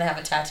married, she's going to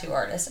have a tattoo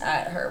artist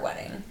at her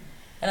wedding.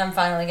 And I'm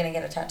finally going to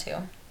get a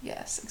tattoo.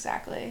 Yes,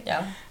 exactly.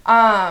 Yeah.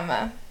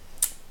 I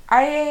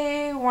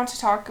want to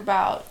talk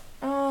about...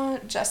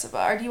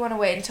 Jessica, or do you want to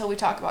wait until we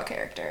talk about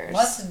characters?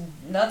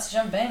 Let's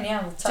jump in.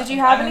 Yeah. Did you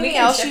have anything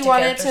else you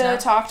wanted to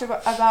talk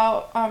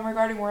about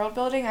regarding world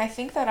building? I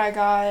think that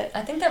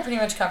pretty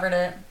much covered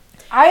it.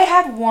 I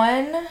had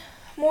one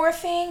more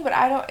thing, but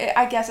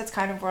I guess it's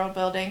kind of world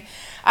building.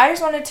 I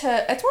just wanted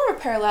to. It's more of a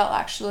parallel,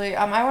 actually.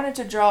 I wanted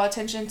to draw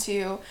attention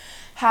to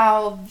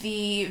how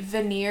the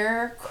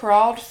Vanir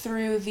crawled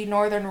through the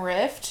Northern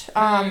Rift,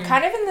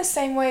 kind of in the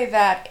same way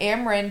that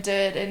Amryn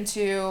did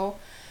into.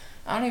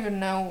 I don't even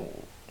know.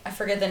 I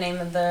forget the name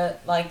of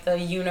the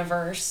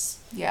universe.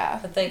 Yeah.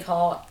 That they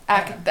call the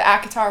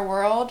ACOTAR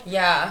world.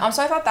 Yeah.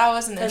 So I thought that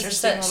was an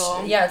interesting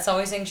little. Yeah, it's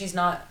always saying she's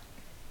not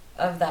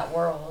of that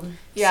world.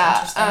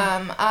 Yeah.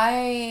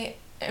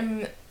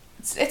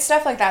 It's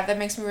stuff like that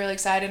makes me really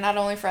excited. Not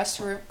only for us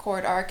to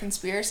record our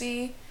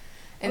conspiracy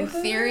and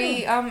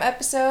theory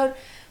episode,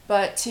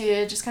 but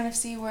to just kind of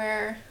see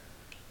where.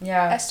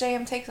 Yeah.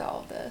 SJM takes all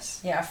of this.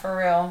 Yeah, for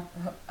real.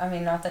 I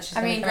mean, not that she's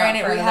going to come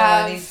granted, out for we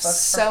have have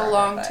so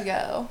long to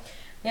go.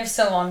 We have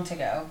so long to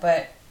go,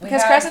 but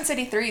because Crescent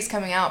City 3 is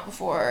coming out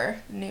before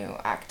new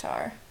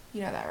ACOTAR.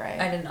 You know that, right?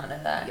 I did not know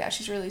that. Yeah,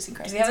 she's releasing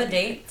Crescent City. Do we have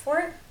City. a date for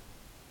it?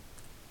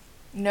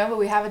 No, but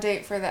we have a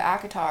date for the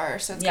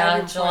ACOTAR, so it's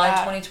July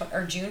 2020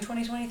 or June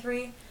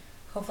 2023.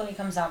 Hopefully it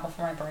comes out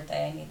before my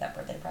birthday. I need that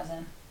birthday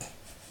present.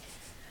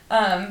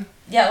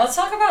 Yeah, let's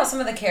talk about some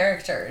of the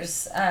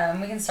characters.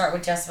 We can start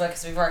with Jessica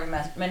because we've already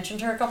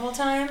mentioned her a couple of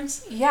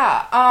times.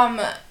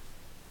 Yeah.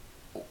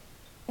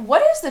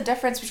 What is the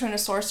difference between a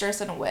sorceress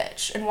and a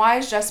witch? And why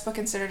is Jessica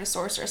considered a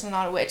sorceress and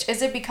not a witch?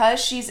 Is it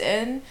because she's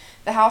in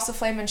the House of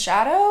Flame and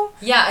Shadow?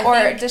 Yeah,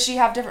 Or does she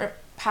have different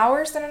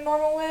powers than a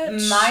normal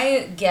witch?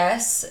 My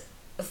guess,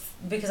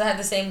 because I had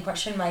the same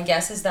question, my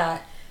guess is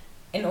that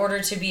in order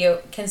to be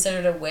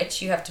considered a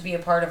witch, you have to be a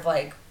part of,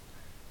 like,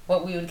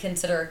 what we would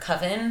consider a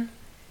coven.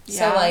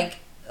 Yeah. So, like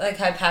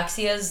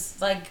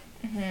Hypaxia's, like,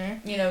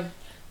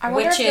 I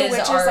wonder if the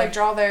witches like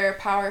draw their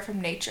power from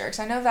nature, because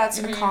I know that's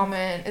a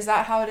common. Is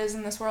that how it is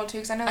in this world too?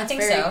 Because I know that's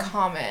very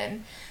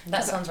common.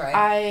 That sounds right.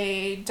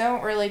 I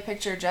don't really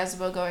picture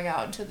Jezebel going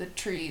out into the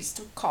trees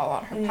to call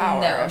on her power.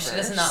 No, she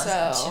does not.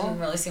 So. She doesn't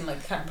really seem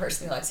like the kind of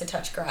person who likes to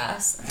touch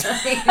grass.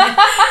 I mean,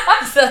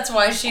 that's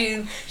why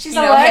she's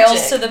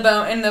hails to the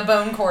bone in the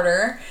bone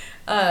quarter.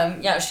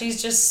 Yeah,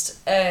 she's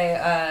just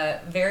a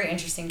very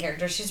interesting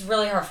character. She's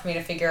really hard for me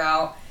to figure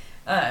out.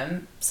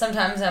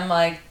 Sometimes I'm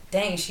like,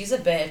 dang, she's a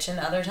bitch, and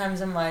other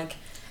times I'm like,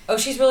 oh,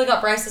 she's really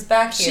got Bryce's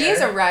back here. She is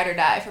a ride or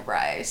die for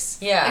Bryce.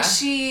 Yeah.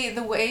 Like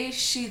the way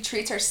she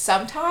treats her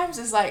sometimes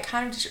is like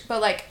kind of,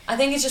 but like I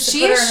think it's just to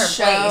put her in her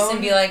place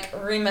and be like,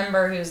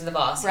 remember who's the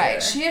boss. Right.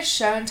 Here. She has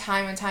shown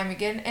time and time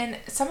again, and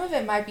some of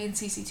it might be in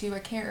CC2. I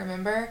can't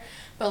remember,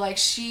 but like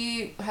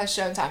she has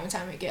shown time and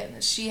time again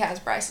that she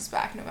has Bryce's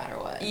back no matter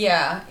what.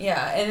 Yeah,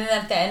 yeah, and then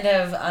at the end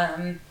of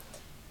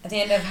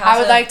I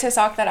would like to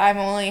talk that I'm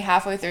only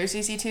halfway through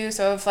CC2,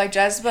 so if like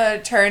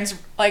Jezebel turns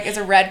like is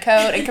a red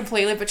coat and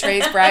completely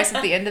betrays Bryce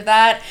at the end of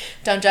that,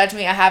 don't judge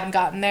me. I haven't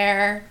gotten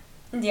there.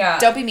 Yeah.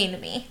 Don't be mean to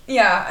me.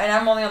 Yeah, and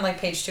I'm only on like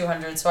page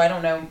 200, so I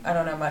don't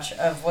know much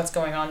of what's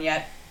going on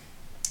yet.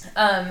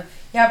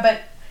 Yeah, but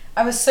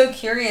I was so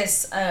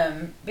curious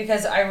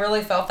because I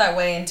really felt that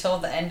way until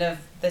the end of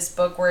this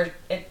book where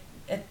it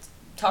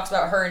talks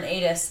about her and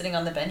Ada sitting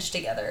on the bench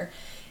together,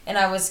 and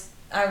I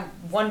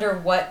wonder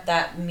what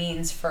that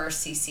means for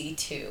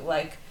CC2.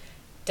 Like,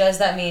 does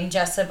that mean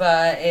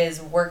Jessica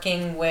is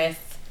working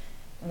with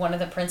one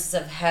of the princes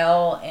of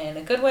hell in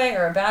a good way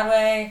or a bad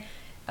way?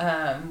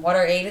 What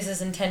are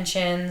Adis's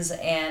intentions,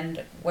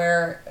 and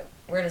where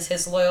does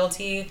his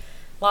loyalty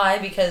lie?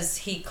 Because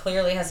he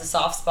clearly has a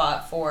soft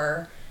spot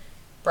for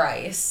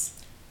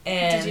Bryce.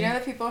 And did you know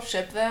that people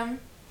ship them?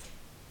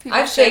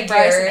 People ship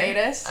Bryce and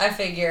Adis? I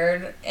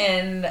figured,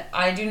 and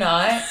I do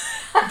not.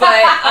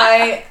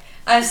 But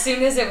as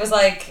soon as it was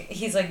like,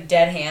 he's like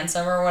dead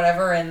handsome or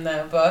whatever in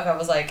the book, I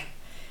was like,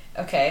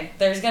 okay,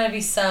 there's going to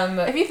be some...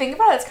 If you think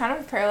about it, it's kind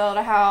of parallel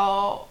to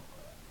how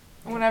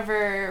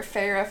whenever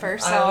Feyre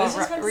first saw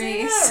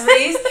Rhys.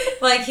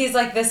 Like, he's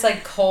like this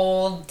like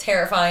cold,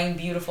 terrifying,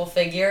 beautiful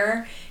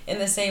figure in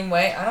the same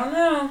way. I don't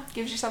know.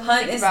 Gives you something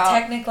Hunt to think about. is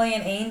technically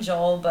an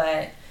angel,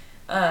 but...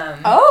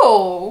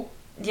 oh!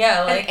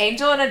 Yeah, like... An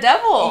angel and a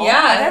devil. Yeah.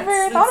 I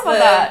never thought about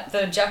that.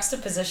 The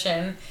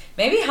juxtaposition...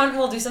 Maybe Hunt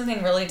will do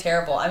something really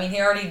terrible. I mean, he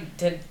already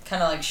did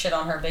kind of like shit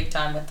on her big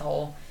time with the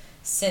whole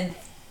synth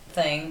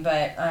thing,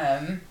 but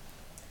I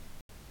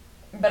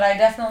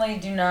definitely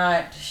do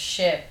not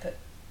ship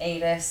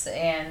Adis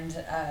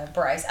and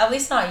Bryce. At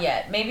least not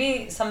yet.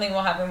 Maybe something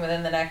will happen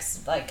within the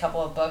next like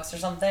couple of books or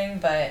something,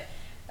 but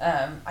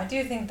I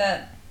do think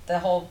that the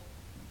whole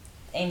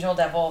angel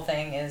devil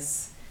thing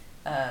is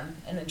an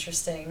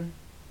interesting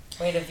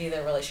way to view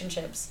their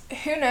relationships.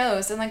 Who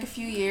knows? In like a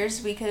few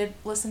years, we could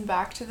listen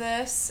back to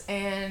this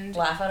and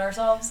laugh at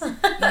ourselves.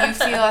 You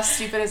feel as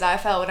stupid as I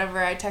felt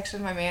whenever I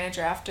texted my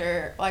manager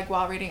after, like,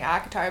 while reading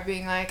ACOTAR,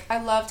 being like,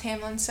 I love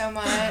Tamlin so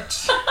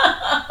much.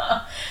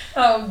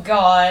 Oh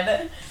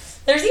God!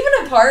 There's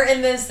even a part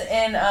in this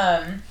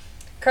in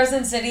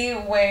Crescent City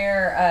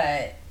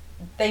where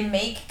they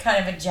make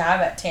kind of a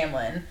jab at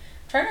Tamlin. I'm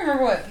trying to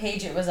remember what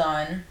page it was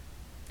on,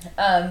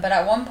 but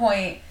at one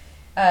point.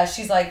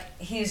 She's like,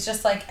 he's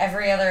just like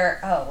every other...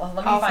 Oh, well,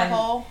 let me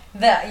Alphahole?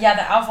 find...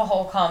 the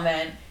Alphahole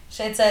comment.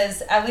 It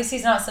says, at least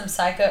he's not some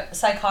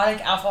psychotic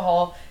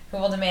Alphahole who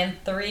will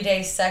demand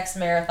 3-day sex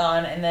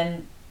marathon and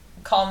then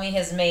call me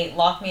his mate,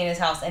 lock me in his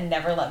house, and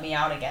never let me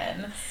out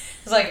again.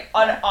 It's like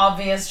an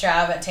obvious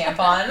jab at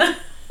Tampon.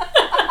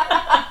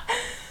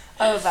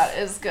 Oh, that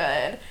is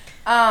good.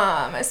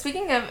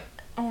 Speaking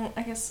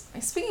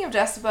of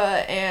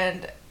Jessica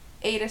and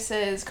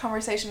Adis's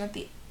conversation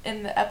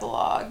in the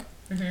epilogue...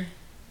 Mm-hmm.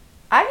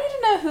 I need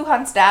to know who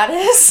Hunt's dad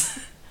is.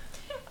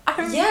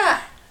 I'm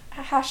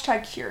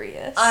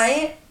 #curious.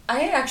 I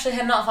actually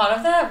had not thought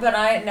of that, but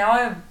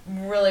I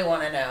really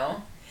want to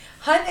know.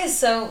 Hunt is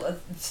so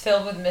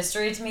filled with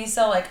mystery to me,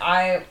 so like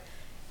I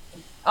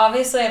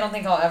don't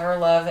think I'll ever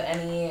love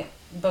any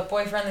book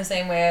boyfriend the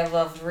same way I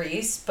loved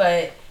Rhys,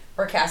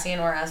 or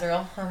Cassian or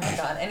Azriel. Oh my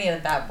god, any of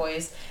the bad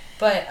boys.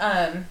 But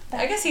I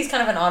guess he's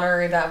kind of an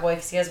honorary bad boy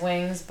because he has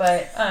wings,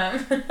 but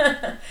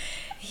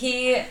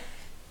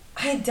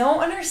I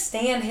don't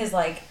understand his,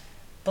 like,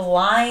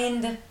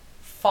 blind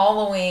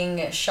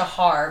following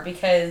Shahar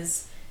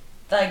because,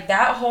 like,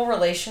 that whole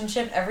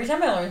relationship, every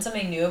time I learn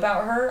something new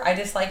about her, I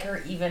dislike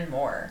her even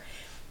more.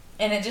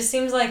 And it just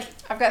seems like...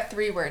 I've got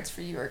 3 words for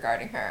you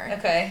regarding her.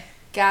 Okay.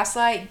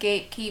 Gaslight,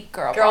 gatekeep,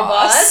 girl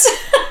boss.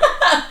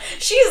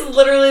 She is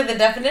literally the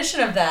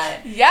definition of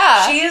that.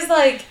 Yeah. She is,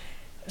 like,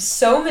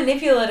 so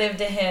manipulative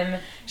to him.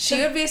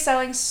 She would be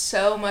selling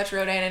so much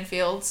Rodan and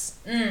Fields.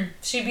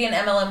 She'd be an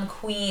MLM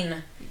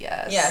queen.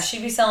 Yes. Yeah,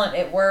 she'd be selling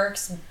It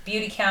Works,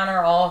 Beauty Counter,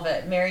 all of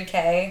it. Mary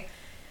Kay.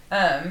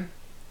 I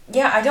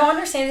don't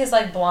understand his,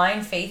 like,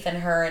 blind faith in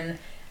her, and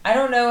I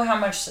don't know how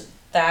much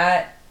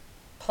that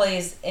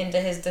plays into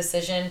his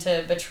decision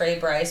to betray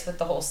Bryce with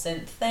the whole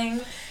synth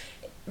thing.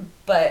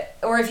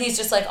 Or if he's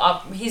just, like,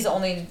 he's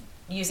only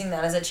using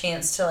that as a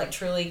chance to, like,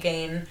 truly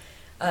gain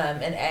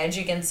an edge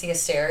against the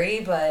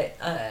Asteri, but,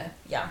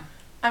 yeah.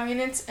 I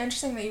mean, it's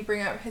interesting that you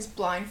bring up his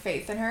blind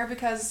faith in her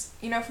because,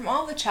 you know, from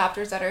all the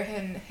chapters that are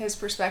in his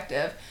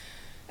perspective,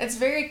 it's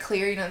very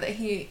clear, you know, that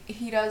he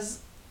does,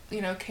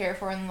 you know, care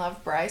for and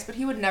love Bryce, but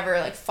he would never,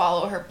 like,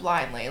 follow her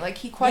blindly. Like,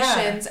 he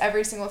questions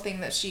every single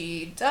thing that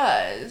she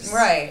does.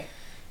 Right.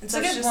 And so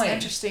it's just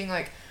interesting,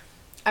 like,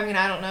 I mean,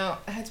 I don't know.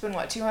 It's been,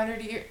 what,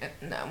 200 years?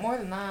 No, more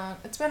than that.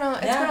 It's been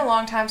a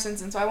long time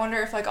since, and so I wonder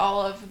if, like,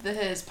 all of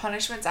his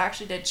punishments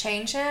actually did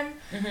change him,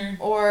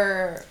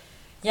 or...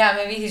 Yeah,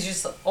 maybe he's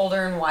just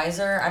older and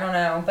wiser. I don't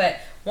know. But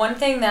one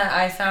thing that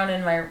I found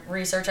in my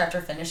research after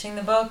finishing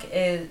the book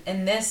is,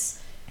 and this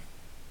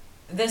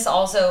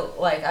also,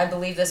 like, I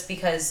believe this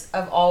because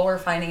of all we're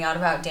finding out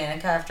about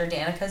Danica after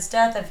Danica's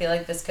death. I feel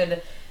like this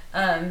could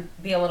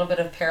be a little bit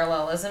of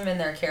parallelism in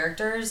their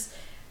characters.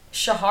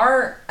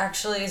 Shahar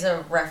actually is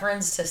a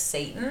reference to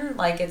Satan.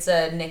 Like, it's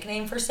a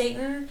nickname for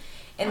Satan.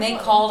 And they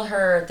called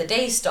her the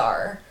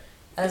Daystar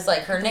as,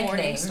 like, her nickname.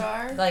 Morning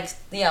Star? Like,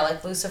 yeah,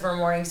 like Lucifer,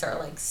 Morningstar,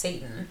 like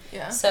Satan.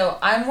 Yeah. So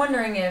I'm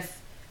wondering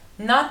if,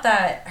 not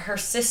that her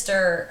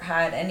sister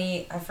had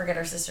any, I forget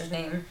her sister's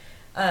name.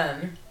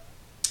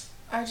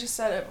 I just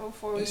said it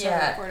before we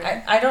started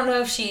recording. I don't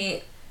know if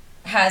she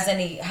had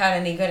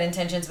any good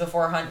intentions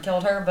before Hunt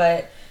killed her,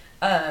 but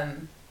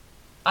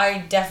I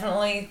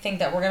definitely think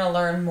that we're going to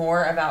learn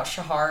more about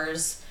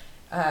Shahar's,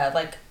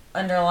 like,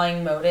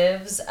 underlying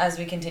motives as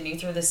we continue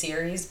through the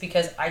series,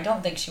 because I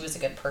don't think she was a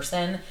good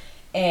person.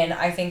 And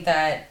I think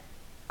that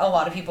a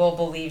lot of people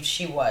believed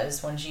she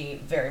was when she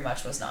very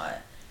much was not.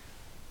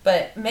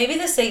 But maybe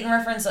the Satan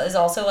reference is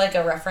also like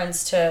a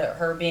reference to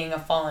her being a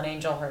fallen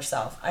angel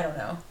herself. I don't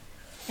know.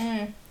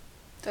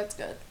 That's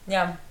good.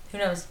 Yeah, who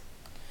knows?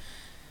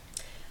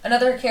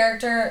 Another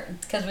character,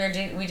 because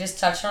we just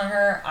touched on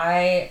her,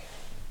 I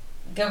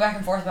go back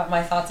and forth about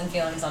my thoughts and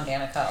feelings on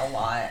Danica a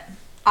lot.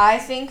 I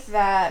think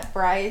that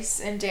Bryce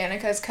and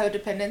Danica's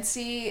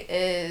codependency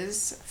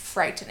is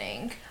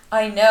frightening.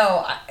 I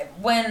know. I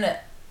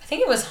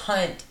think it was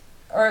Hunt,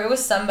 or it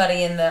was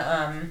somebody in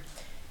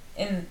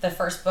the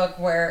first book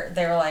where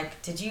they were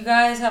like, did you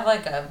guys have,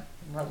 like, a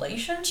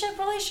relationship?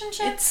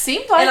 It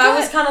seemed like I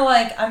was kind of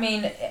like, I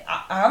mean,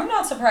 I'm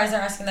not surprised they're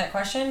asking that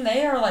question.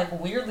 They are,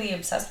 like, weirdly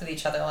obsessed with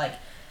each other. Like,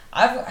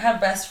 I've had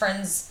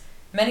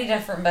many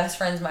different best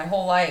friends my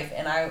whole life,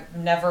 and I've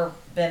never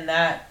been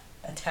that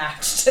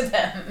attached to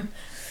them.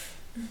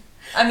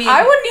 I mean,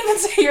 I wouldn't even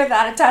say you're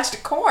that attached to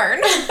corn.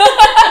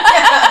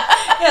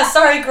 yeah,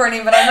 sorry,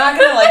 Courtney, but I'm not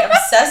gonna, like,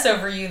 obsess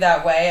over you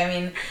that way. I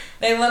mean,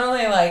 they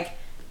literally, like,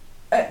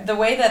 the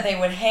way that they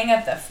would hang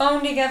up the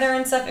phone together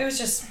and stuff, it was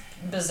just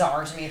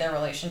bizarre to me, their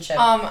relationship.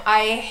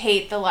 I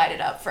hate the light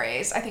it up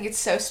phrase. I think it's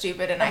so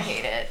stupid and I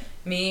hate it.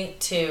 Me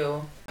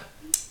too.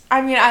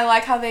 I mean, I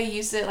like how they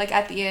used it, like,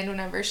 at the end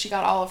whenever she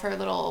got all of her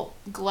little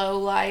glow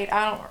light.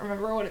 I don't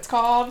remember what it's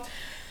called.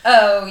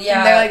 Oh, yeah.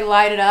 And they're, like,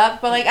 light it up.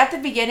 But, like, at the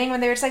beginning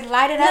when they were just like,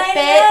 light it up,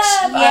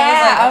 bitch.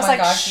 Yeah. I was like,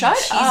 gosh, shut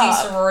cheesy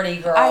up.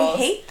 sorority girls. I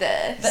hate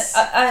this.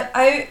 But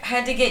I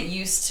had to get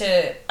used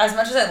to, as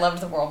much as I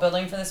loved the world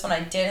building for this one,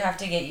 I did have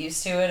to get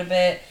used to it a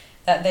bit,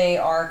 that they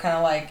are kind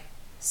of, like,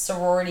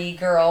 sorority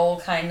girl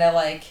kind of,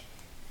 like,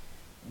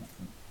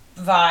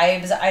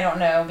 vibes. I don't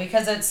know,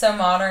 because it's so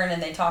modern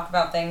and they talk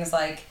about things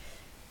like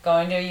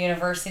going to a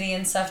university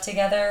and stuff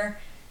together.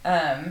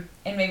 And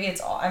maybe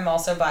I'm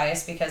also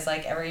biased because,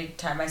 like, every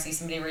time I see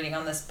somebody reading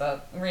this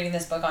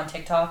book on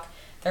TikTok,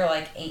 they're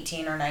like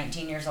 18 or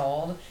 19 years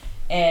old.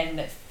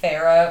 And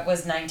Farah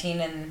was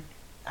 19 in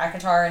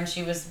ACOTAR, and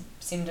she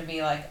seemed to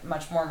be, like,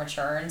 much more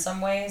mature in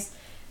some ways.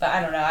 But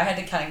I don't know, I had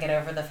to kind of get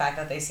over the fact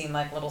that they seem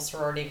like little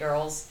sorority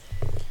girls.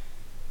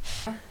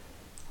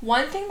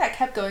 One thing that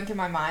kept going through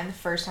my mind the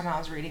first time I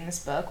was reading this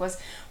book was,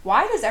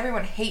 why does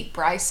everyone hate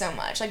Bryce so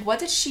much? Like, what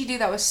did she do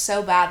that was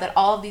so bad that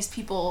all of these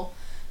people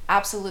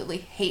absolutely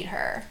hate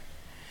her?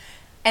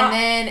 And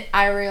then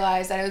I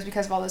realized that it was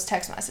because of all those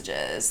text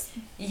messages.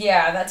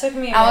 Yeah, that took me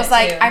a minute, I was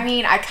like, too. I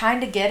mean, I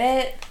kind of get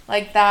it.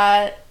 Like,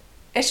 that,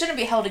 it shouldn't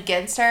be held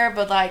against her,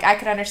 but, like, I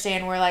could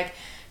understand where, like,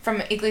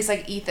 from at least,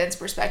 like, Ethan's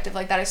perspective,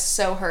 like, that is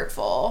so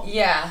hurtful.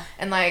 Yeah.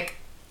 And, like,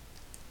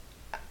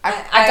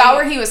 I got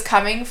where he was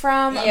coming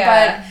from,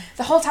 but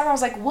the whole time I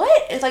was like,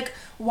 what? Like,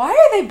 why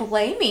are they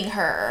blaming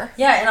her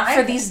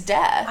for these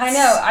deaths? I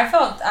know.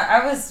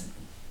 I was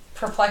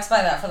perplexed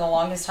by that for the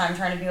longest time,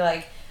 trying to be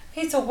like,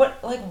 hey, so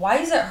what, like, why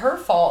is it her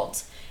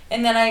fault?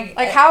 And then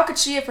how could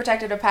she have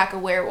protected a pack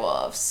of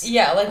werewolves?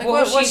 Yeah, like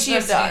what was she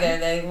supposed to do there?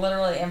 They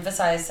literally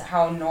emphasize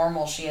how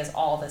normal she is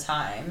all the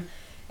time.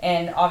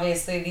 And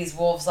obviously these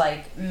wolves,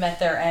 like, met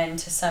their end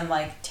to some,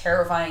 like,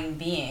 terrifying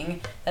being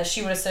that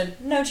she would have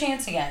stood no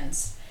chance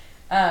against.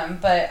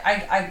 But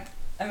I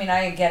mean,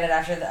 I get it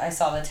after I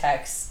saw the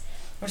text,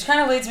 which kind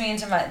of leads me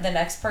into the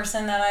next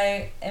person that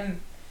I am,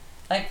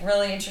 like,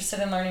 really interested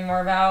in learning more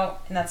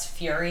about, and that's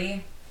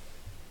Fury.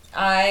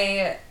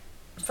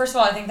 First of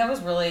all, I think that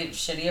was really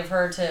shitty of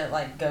her to,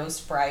 like,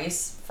 ghost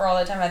Bryce for all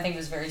that time. I think it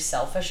was very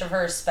selfish of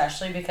her,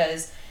 especially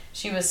because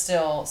she was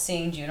still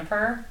seeing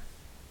Juniper.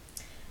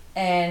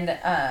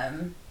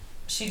 and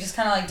she just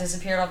kind of like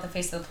disappeared off the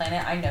face of the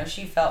planet. I know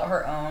she felt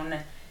her own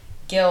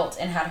guilt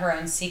and had her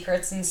own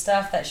secrets and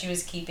stuff that she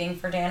was keeping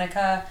for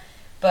Danica,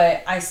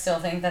 but I still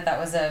think that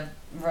was a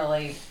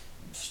really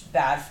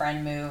bad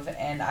friend move,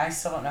 and I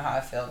still don't know how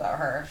I feel about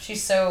her.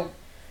 She's so...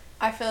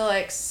 I feel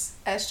like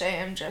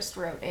SJM just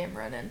wrote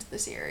Amryn into the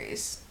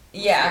series.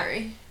 Yeah.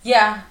 Fury.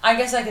 Yeah, I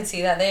guess I could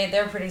see that.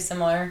 They're pretty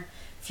similar.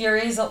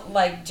 Fury's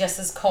like just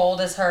as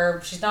cold as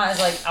her. She's not as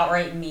like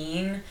outright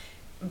mean,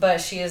 but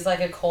she is like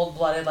a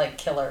cold-blooded like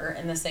killer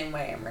in the same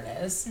way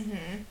Amryn is.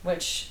 Mm-hmm.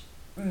 Which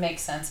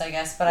makes sense, I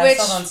guess, but I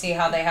still don't see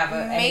how they have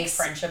any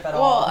friendship at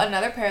all. Well,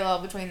 another parallel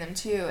between them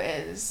two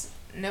is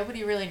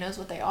nobody really knows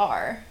what they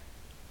are.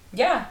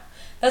 Yeah.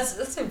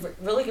 That's a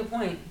really good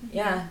point. Mm-hmm.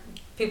 Yeah.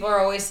 People are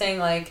always saying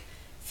like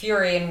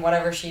Fury and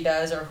whatever she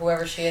does or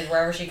whoever she is,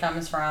 wherever she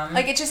comes from.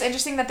 Like, it's just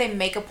interesting that they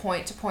make a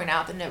point to point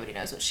out that nobody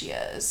knows what she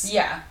is.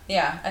 Yeah,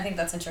 I think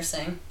that's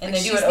interesting. And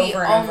like, they do it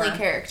over and over. She's the only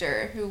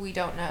character who we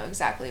don't know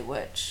exactly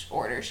which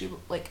order she,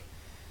 like,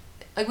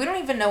 we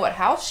don't even know what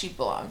house she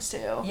belongs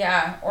to.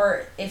 Yeah,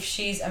 or if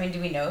she's, I mean, do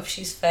we know if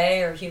she's fae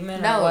or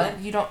human or what?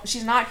 No, you don't,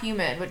 she's not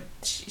human, but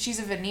she's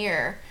a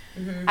veneer.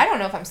 Mm-hmm. I don't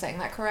know if I'm saying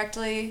that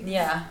correctly.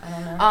 Yeah, I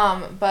don't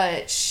know.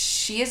 But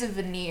she is a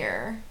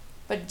veneer.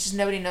 But just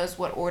nobody knows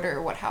what order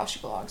or what house she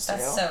belongs to.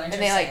 That's so interesting.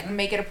 And they, like,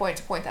 make it a point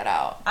to point that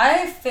out.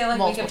 I feel like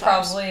we could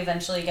probably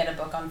eventually get a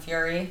book on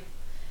Fury.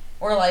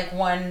 Or, like,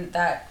 one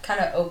that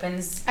kind of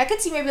opens... I could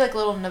see maybe, like, a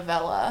little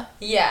novella.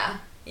 Yeah.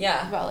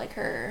 About, like,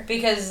 her.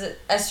 Because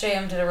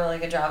SJM did a really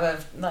good job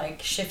of,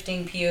 like,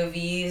 shifting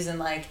POVs and,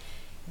 like,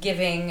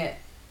 giving,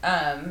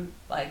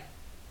 like,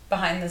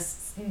 behind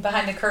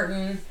the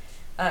curtain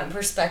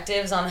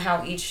perspectives on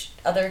how each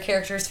other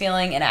character is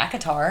feeling in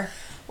ACOTAR.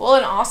 Well,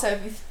 and also,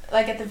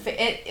 like,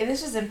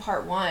 this is in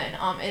part 1,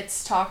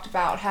 it's talked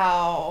about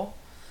how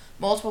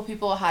multiple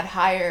people had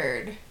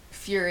hired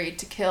Fury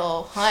to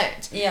kill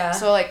Hunt. Yeah.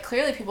 So, like,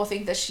 clearly people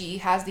think that she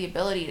has the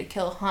ability to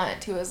kill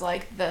Hunt, who is,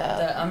 like,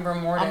 the Umbra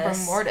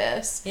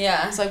Mortis.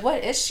 Yeah. So, like,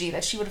 what is she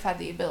that she would have had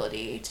the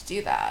ability to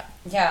do that?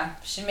 Yeah.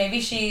 Maybe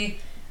she,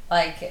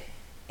 like,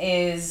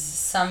 is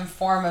some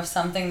form of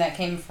something that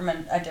came from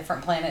a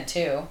different planet,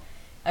 too.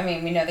 I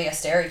mean, we know the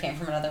Asteri came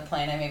from another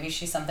planet. Maybe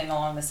she's something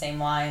along the same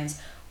lines.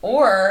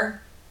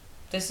 Or,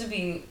 this would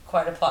be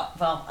quite a plot.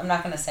 Well, I'm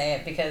not going to say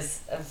it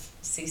because of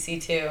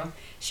CC2.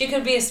 She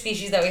could be a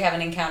species that we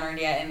haven't encountered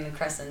yet in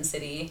Crescent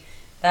City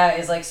that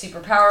is, like, super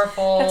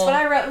powerful. That's what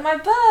I wrote in my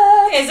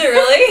book. Is it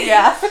really?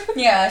 Yeah.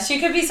 Yeah, she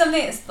could be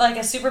something, like,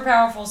 a super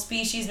powerful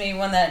species, maybe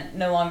one that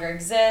no longer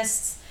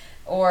exists.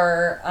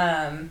 Or,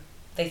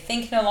 they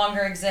think no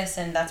longer exists,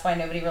 and that's why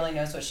nobody really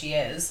knows what she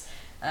is.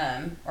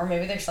 Or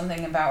maybe there's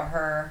something about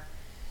her,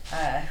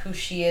 who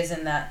she is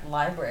in that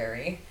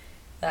library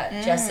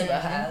that Jessica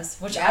has,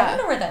 which I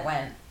wonder where that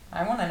went.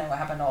 I want to know what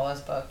happened to all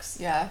those books.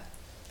 Yeah.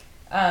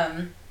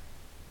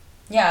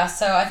 Yeah,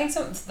 so I think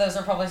those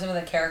are probably some of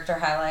the character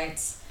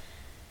highlights.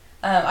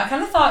 I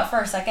kind of thought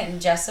for a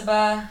second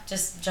Jessica,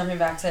 just jumping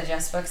back to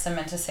Jessica, because I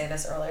meant to say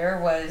this earlier,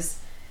 was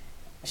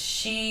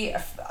she,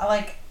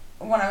 like,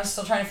 when I was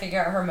still trying to figure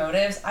out her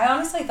motives, I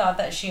honestly thought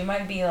that she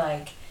might be,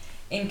 like,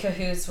 in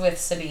cahoots with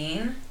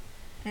Sabine.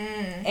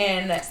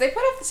 And they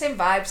put off the same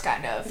vibes,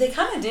 kind of. They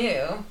kind of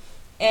do.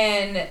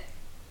 And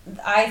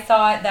I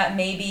thought that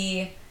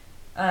maybe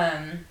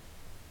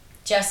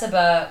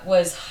Jessica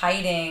was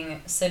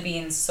hiding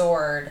Sabine's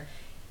sword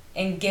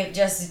and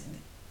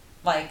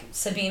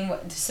Sabine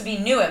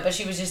knew it, but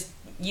she was just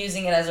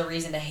using it as a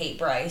reason to hate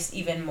Bryce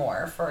even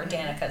more for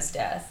Danica's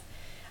death.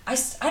 I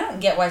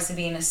don't get why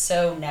Sabine is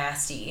so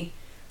nasty.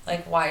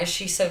 Like, why is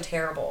she so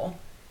terrible?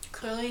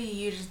 Clearly,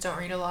 you just don't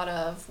read a lot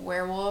of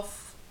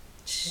werewolf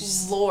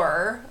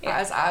lore,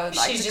 as I would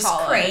like to call it. She's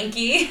just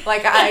cranky.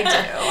 Like I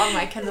do on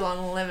my Kindle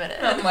Unlimited.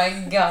 Oh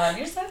my god,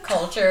 you're so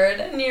cultured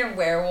and you're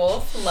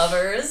werewolf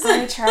lovers.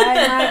 I try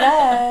my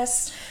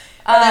best.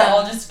 Are they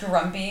all just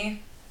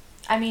grumpy?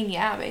 I mean,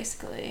 yeah,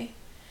 basically.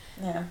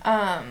 Yeah.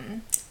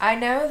 I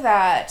know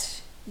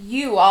that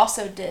you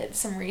also did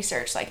some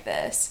research like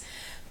this,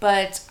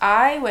 but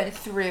I went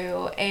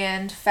through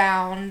and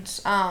found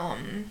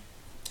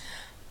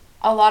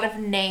a lot of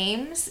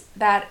names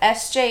that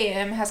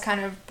SJM has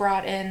kind of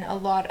brought in a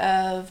lot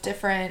of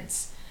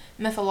different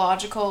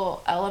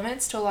mythological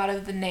elements to a lot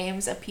of the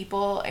names of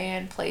people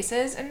and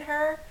places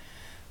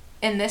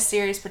in this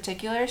series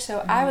particular.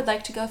 So I would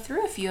like to go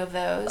through a few of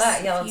those,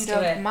 if you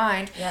don't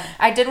mind. Yeah.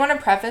 I did want to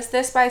preface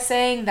this by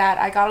saying that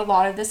I got a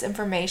lot of this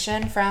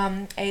information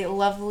from a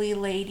lovely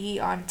lady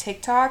on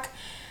TikTok.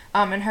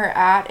 And her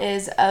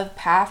is of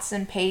Paths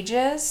and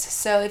Pages.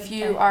 So if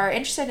you are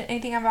interested in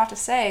anything I'm about to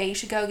say, you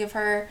should go give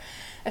her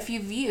a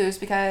few views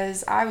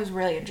because I was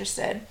really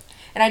interested.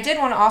 And I did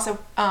want to also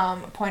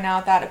point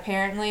out that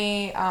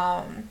apparently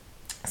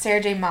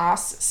Sarah J.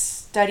 Maas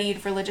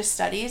studied religious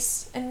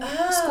studies in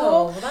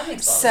school. Well, that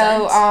makes a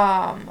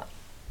lot of sense.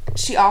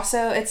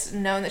 it's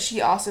known that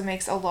she also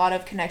makes a lot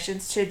of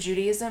connections to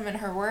Judaism in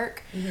her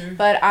work,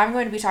 but I'm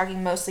going to be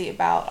talking mostly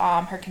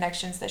about her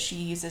connections that she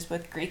uses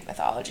with Greek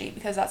mythology,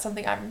 because that's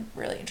something I'm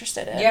really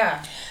interested in.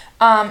 Yeah.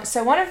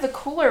 So one of the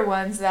cooler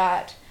ones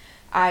that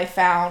I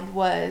found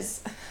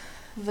was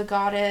the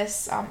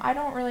goddess, I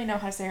don't really know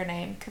how to say her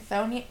name,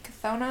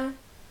 Chthona?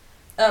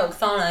 Oh,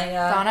 Chthona,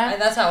 yeah. Chthona?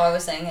 That's how I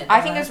was saying it.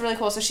 I think it's really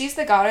cool. So she's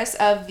the goddess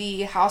of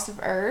the House of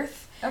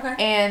Earth.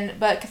 Okay.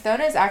 But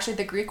Chthona is actually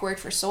the Greek word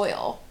for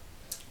soil.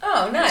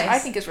 Oh, nice. Which I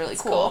think is really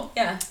cool.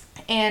 Yeah.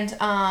 And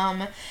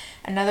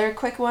another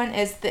quick one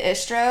is the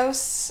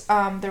Istros,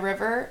 the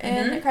river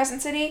in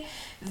Crescent City.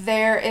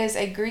 There is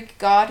a Greek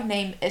god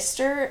named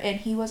Ister, and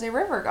he was a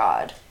river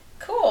god.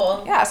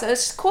 Cool. Yeah, so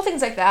it's just cool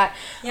things like that.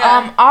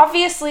 Yeah.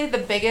 Obviously, the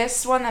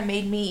biggest one that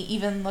made me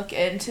even look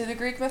into the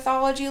Greek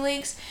mythology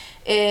links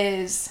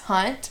is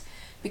Hunt,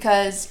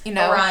 because,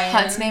 Orion.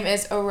 Hunt's name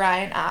is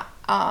Orion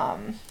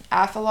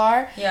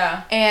Athalar.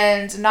 Yeah.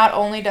 And not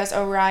only does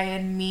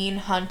Orion mean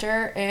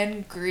hunter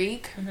in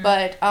Greek,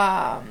 but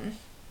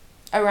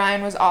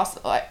Orion was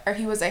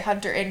he was a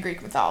hunter in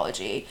Greek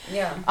mythology.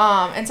 Yeah.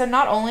 And so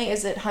not only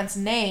is it Hunt's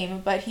name,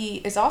 but he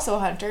is also a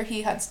hunter.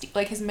 He hunts,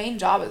 his main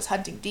job is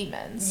hunting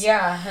demons.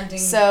 Yeah, hunting.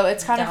 So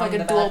it's kind of like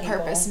a dual people.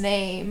 purpose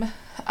name.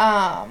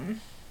 Let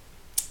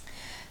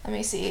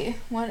me see.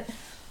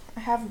 I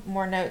have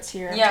more notes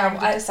here. I'm trying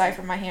to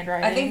decipher my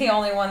handwriting. I think the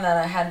only one that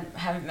I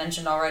haven't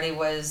mentioned already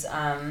was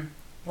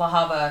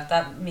Lahava.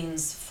 That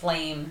means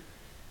flame.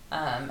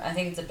 I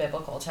think it's a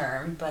biblical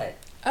term, but...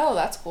 Oh,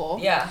 that's cool.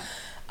 Yeah.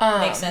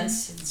 Makes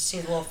sense.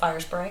 She's a little fire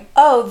sprite.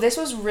 Oh, this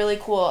was really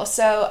cool.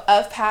 So,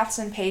 Of Paths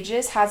and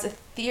Pages has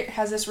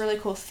this really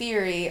cool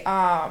theory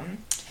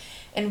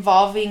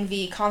involving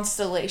the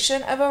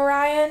constellation of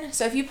Orion.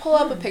 So, if you pull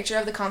up a picture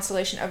of the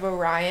constellation of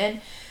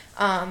Orion,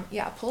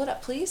 pull it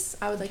up, please.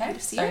 I would like you to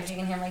see it. Sorry if you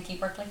can hear my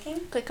keyboard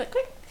clicking. Click, click,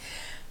 click.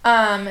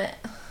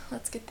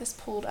 Let's get this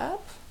pulled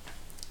up.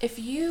 If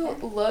you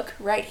look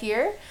right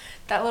here,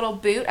 that little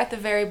boot at the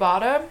very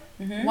bottom,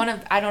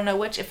 I don't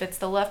know if it's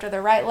the left or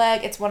the right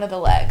leg, it's one of the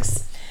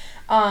legs.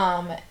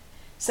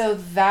 So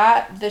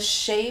the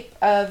shape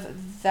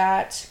of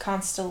that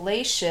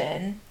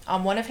constellation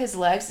on one of his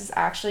legs is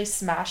actually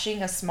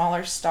smashing a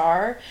smaller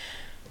star.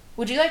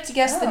 Would you like to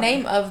guess the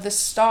name of the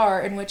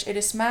star in which it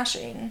is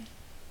smashing?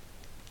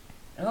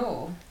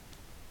 Oh.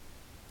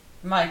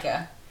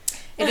 Micah.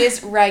 It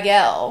is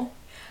Rigel.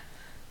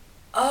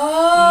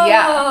 Oh.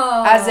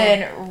 Yeah. As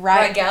in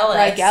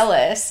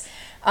Rigellus.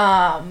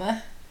 And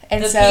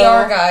the so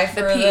PR guy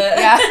for the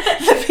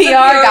PR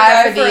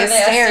guy for the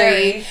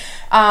Asteri.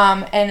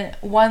 And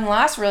one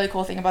last really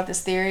cool thing about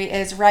this theory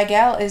is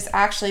Rigel is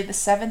actually the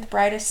 7th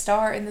brightest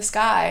star in the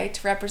sky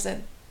to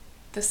represent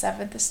the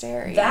 7th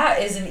Asteri.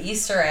 That is an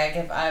Easter egg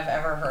if I've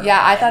ever heard. Yeah,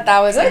 I thought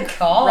that was Good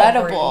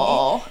incredible.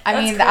 Call,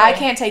 I mean, cool. I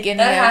can't take any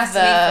that of the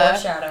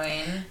has to be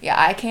foreshadowing.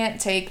 Yeah, I can't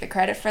take the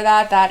credit for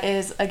that. That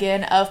is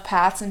again Of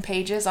Paths and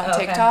Pages on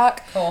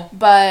TikTok. Cool.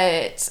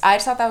 But I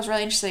just thought that was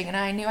really interesting, and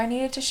I knew I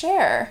needed to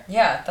share.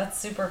 Yeah, that's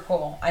super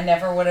cool. I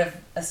never would have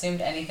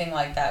assumed anything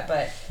like that,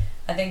 but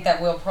I think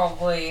that we'll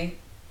probably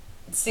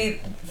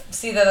see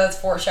that that's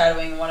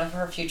foreshadowing one of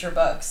her future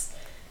books.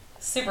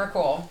 Super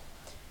cool.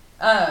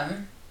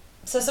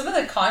 So some of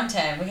the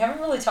content, we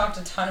haven't really talked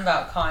a ton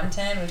about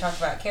content. We talked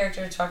about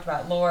characters, talked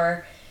about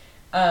lore,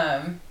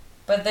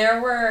 but there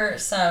were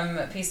some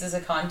pieces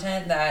of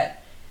content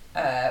that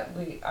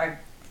I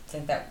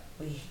think that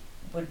we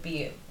would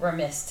be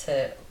remiss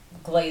to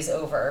glaze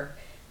over,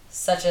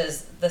 such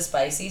as the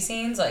spicy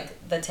scenes,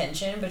 like the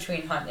tension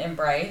between Hunt and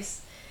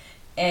Bryce.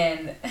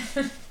 And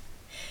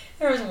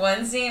there was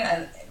one scene,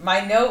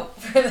 my note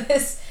for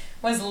this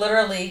was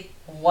literally,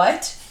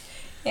 what?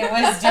 It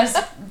was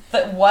just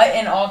the what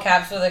in all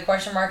caps with a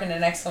question mark and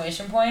an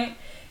exclamation point.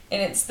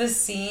 And it's the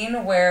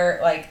scene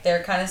where,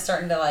 they're kind of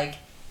starting to,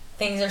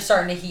 things are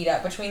starting to heat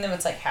up between them.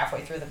 It's,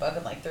 halfway through the book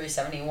in,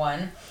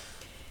 371.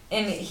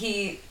 And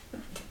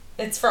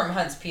it's from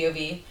Hunt's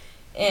POV.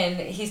 And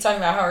he's talking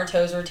about how her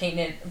toes were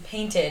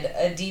painted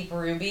a deep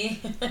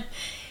ruby.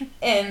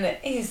 And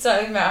he's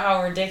talking about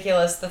how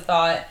ridiculous the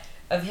thought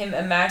of him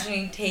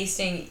imagining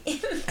tasting,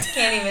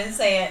 can't even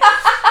say it,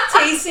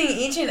 tasting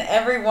each and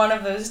every one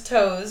of those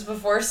toes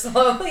before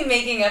slowly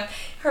making up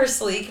her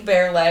sleek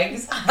bare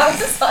legs. I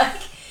was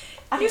like,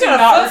 I do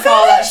not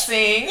recall that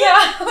scene.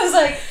 Yeah, I was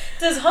like,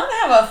 does Hunt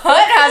have a foot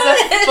Hunt has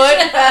a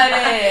foot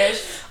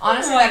fetish.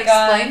 Honestly, that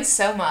explains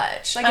so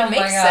much. It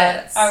makes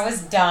sense. I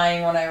was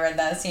dying when I read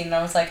that scene, and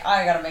I was like,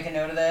 I gotta make a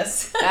note of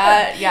this.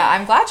 Yeah,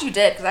 I'm glad you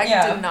did, because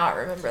I did not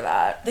remember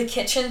that. The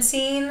kitchen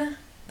scene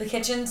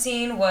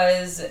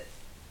was...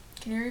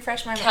 Can you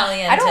refresh my mind?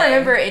 Caliente. I don't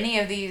remember any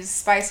of these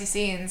spicy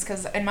scenes,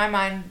 because in my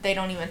mind, they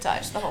don't even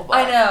touch the whole book.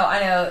 I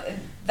know.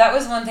 That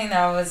was one thing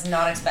that I was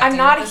not expecting.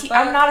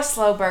 I'm not a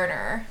slow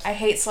burner. I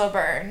hate slow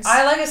burns.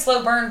 I like a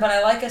slow burn, but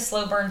I like a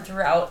slow burn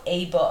throughout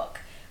a book.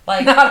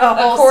 Not a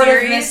whole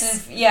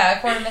series? A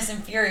Court of Mist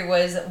and Fury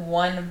was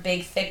one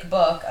big thick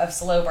book of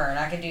slow burn.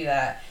 I could do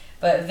that.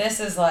 But this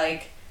is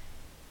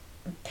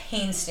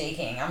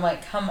painstaking. I'm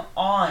like, come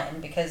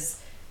on,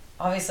 because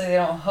obviously they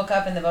don't hook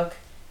up in the book,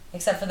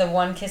 except for the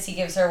one kiss he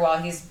gives her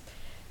while he's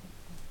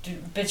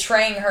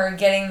betraying her,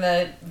 getting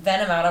the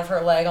venom out of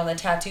her leg on the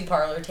tattoo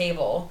parlor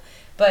table.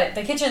 But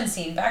the kitchen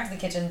scene, back to the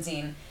kitchen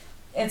scene,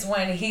 it's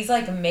when he's,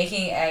 like,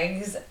 making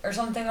eggs or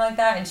something like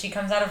that, and she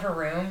comes out of her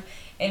room,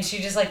 and she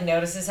just, like,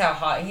 notices how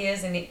hot he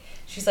is, and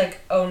she's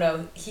like, oh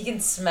no, he can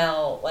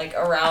smell, like,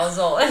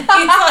 arousal. And he's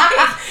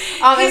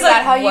like, is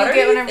that how you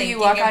get whenever you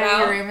walk out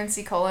about? of your room and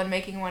see Colin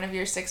making one of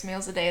your 6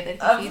 meals a day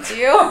that he feeds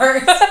you?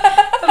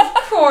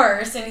 Of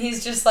course. And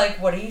he's just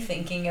like, what are you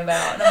thinking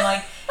about? And I'm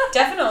like,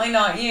 definitely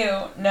not you.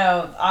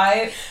 No,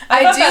 I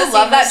do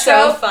love that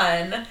trope. So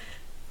fun.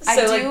 Like,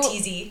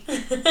 teasy.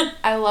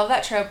 I love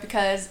that trope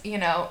because, you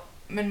know,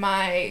 in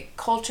my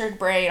cultured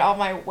brain, all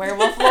my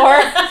werewolf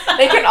lore,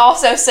 they can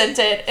also scent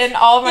it in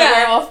all of my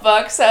werewolf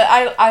books. So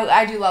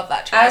I do love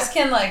that trope. As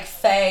can, like,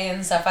 fae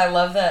and stuff. I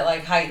love that,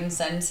 like, heightened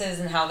senses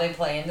and how they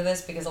play into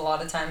this, because a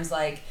lot of times,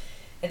 like,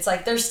 it's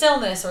like their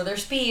stillness or their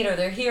speed or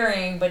their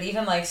hearing, but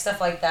even, like, stuff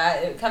like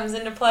that, it comes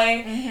into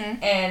play.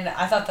 Mm-hmm. And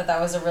I thought that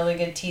was a really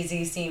good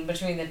teasy scene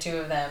between the two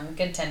of them.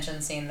 Good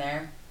tension scene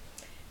there.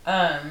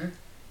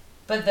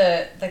 But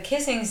the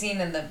kissing scene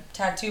in the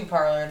tattoo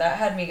parlor, that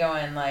had me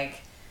going,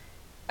 like,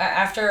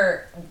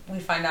 after we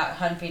find out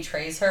Hunt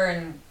betrays her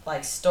and,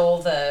 like,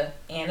 stole the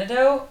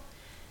antidote,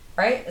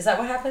 right? Is that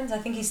what happens? I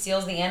think he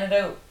steals the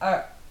antidote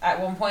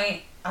at one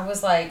point. I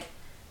was like,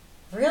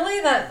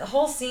 really? That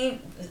whole scene,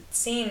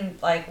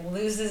 like,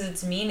 loses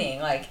its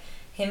meaning. Like,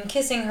 him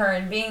kissing her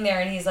and being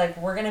there, and he's like,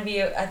 we're gonna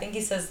be, I think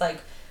he says,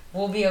 like,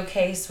 we'll be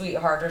okay,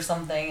 sweetheart, or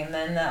something, and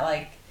then that,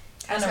 like,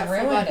 kind of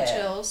ruined it.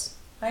 Chills.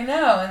 I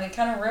know, and it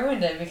kind of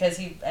ruined it because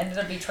he ended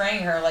up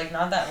betraying her, like,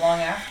 not that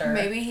long after.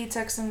 Maybe he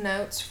took some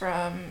notes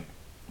from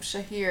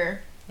Shahir.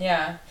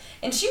 Yeah.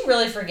 And she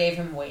really forgave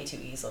him way too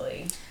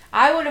easily.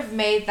 I would have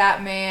made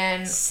that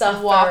man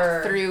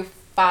walk through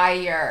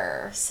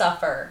fire.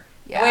 Suffer.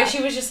 Yeah. The way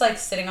she was just, like,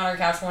 sitting on her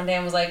couch one day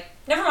and was like,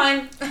 never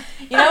mind.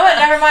 You know what?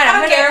 Never mind.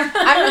 I don't care.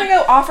 I'm going to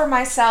go offer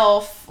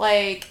myself,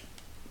 like,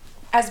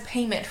 as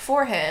payment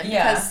for him.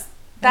 Yeah. Because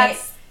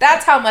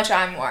that's how much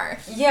I'm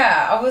worth.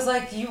 Yeah, I was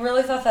like, you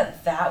really thought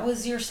that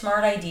was your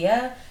smart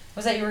idea?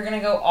 Was that you were going to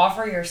go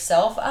offer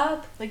yourself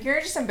up? Like, you're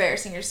just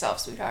embarrassing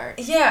yourself, sweetheart.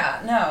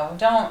 Yeah, no,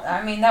 don't.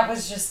 I mean, that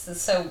was just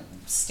so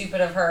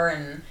stupid of her,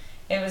 and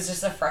it was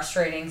just a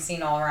frustrating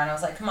scene all around. I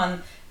was like, come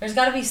on, there's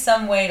got to be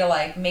some way to,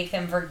 like, make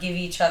them forgive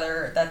each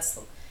other that's,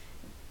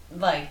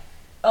 like,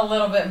 a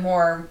little bit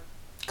more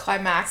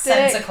climactic.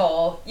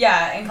 sensical.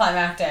 Yeah, and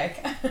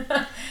climactic.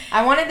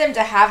 I wanted them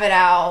to have it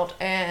out,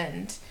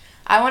 and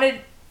I wanted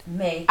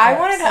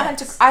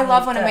I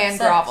love when a man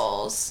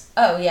grovels.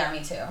 Oh, yeah,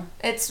 me too.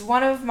 It's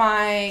one of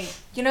my,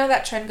 you know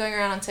that trend going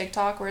around on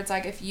TikTok where it's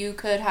like, if you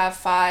could have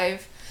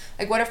 5,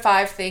 like, what are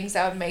 5 things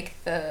that would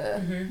make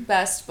the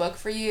best book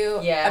for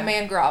you? Yeah. A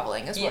man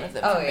groveling is one of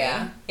them for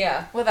me.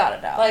 Yeah. Without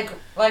a doubt.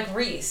 Like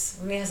Reese,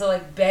 when he has to,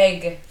 like,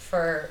 beg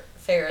for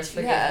Farrah's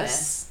forgiveness.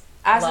 Yes.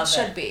 As it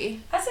should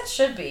be. As it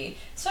should be.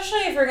 Especially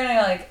if you're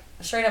gonna, like,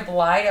 straight up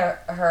lie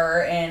to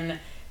her and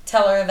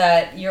tell her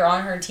that you're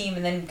on her team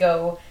and then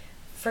go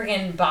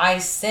friggin' buy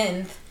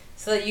synth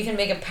so that you can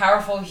make a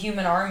powerful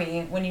human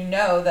army when you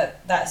know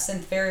that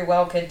synth very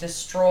well could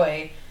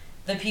destroy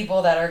the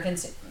people that are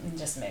it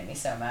just made me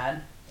so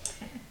mad.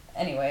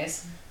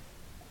 Anyways,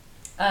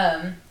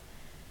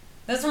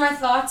 those are my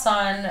thoughts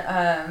on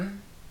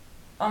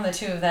the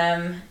two of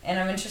them, and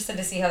I'm interested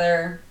to see how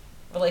their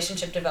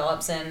relationship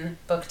develops in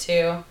book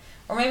 2,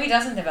 or maybe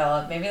doesn't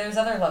develop. Maybe there's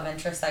other love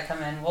interests that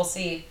come in. We'll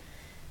see.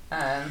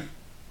 And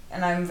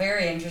I'm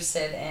very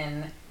interested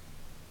in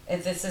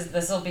if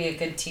this will be a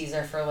good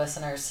teaser for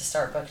listeners to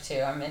start book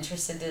 2. I'm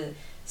interested to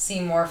see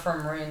more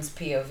from Rune's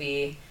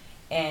POV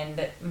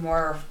and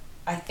more.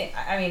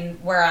 I mean,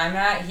 where I'm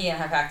at, he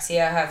and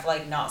Hypaxia have,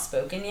 like, not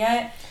spoken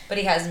yet, but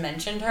he has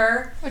mentioned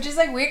her. Which is,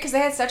 like, weird because they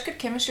had such good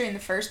chemistry in the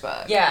first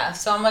book. Yeah,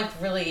 so I'm, like,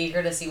 really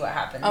eger to see what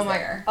happens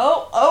there.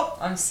 Oh.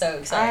 I'm so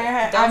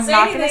excited. I'm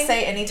not going to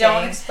say anything.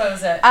 Don't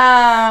expose it.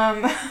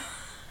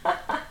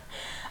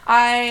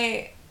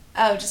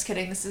 Oh, just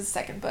kidding. This is the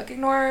second book.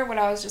 Ignore what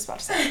I was just about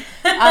to say.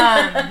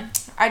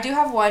 I do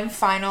have one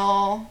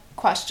final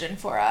question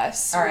for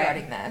us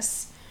regarding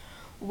this.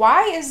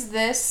 Why is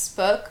this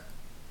book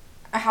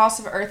a House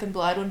of Earth and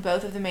Blood when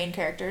both of the main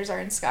characters are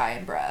in Sky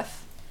and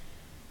Breath?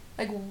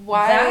 Like,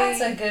 why?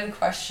 That's a good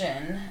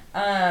question.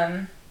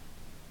 I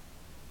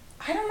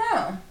don't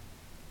know.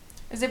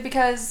 Is it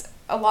because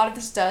a lot of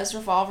this does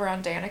revolve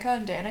around Danica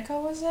and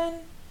Danica was in?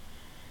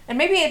 And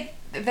maybe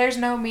there's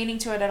no meaning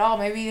to it at all.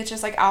 Maybe it's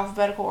just, like,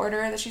 alphabetical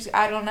order that she's...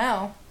 I don't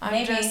know.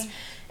 I'm just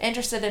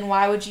interested in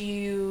why would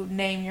you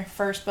name your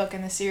first book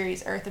in the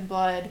series Earth and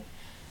Blood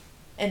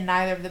and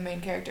neither of the main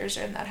characters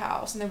are in that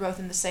house and they're both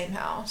in the same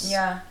house.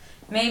 Yeah.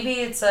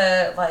 Maybe it's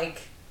a,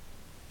 like,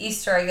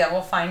 Easter egg that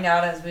we'll find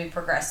out as we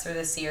progress through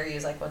the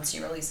series, like, once she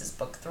releases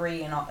book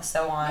 3 and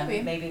so on.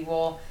 Maybe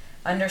we'll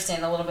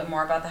understand a little bit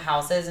more about the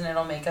houses and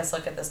it'll make us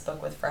look at this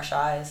book with fresh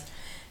eyes.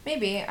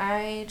 Maybe.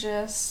 I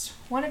just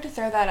wanted to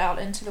throw that out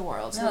into the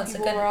world so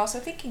people were also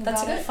thinking about it.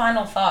 That's a good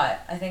final thought.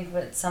 I think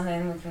it's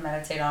something we can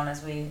meditate on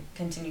as we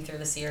continue through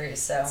the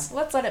series. So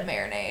let's let it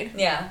marinate.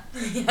 Yeah.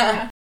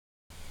 Yeah.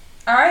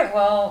 All right.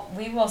 Well,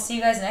 we will see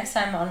you guys next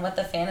time on What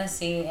the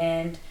Fantasy.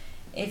 And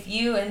if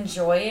you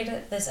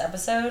enjoyed this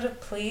episode,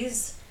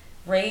 please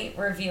rate,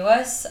 review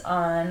us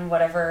on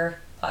whatever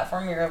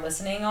platform you're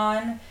listening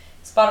on.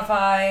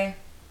 Spotify,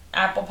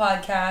 Apple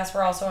Podcasts.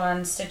 We're also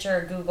on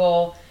Stitcher,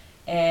 Google,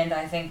 and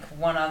I think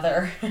one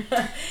other.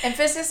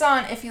 Emphasis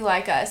on if you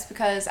like us,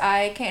 because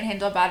I can't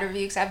handle a bad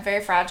review because I'm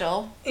very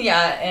fragile.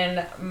 Yeah,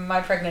 and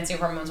my pregnancy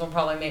hormones will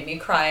probably make me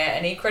cry at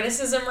any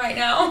criticism right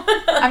now.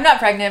 I'm not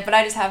pregnant, but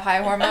I just have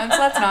high hormones.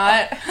 Let's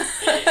not.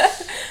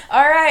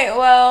 All right,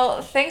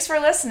 well, thanks for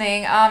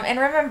listening. And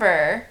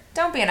remember,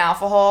 don't be an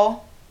alpha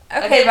hole.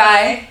 Okay,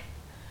 bye.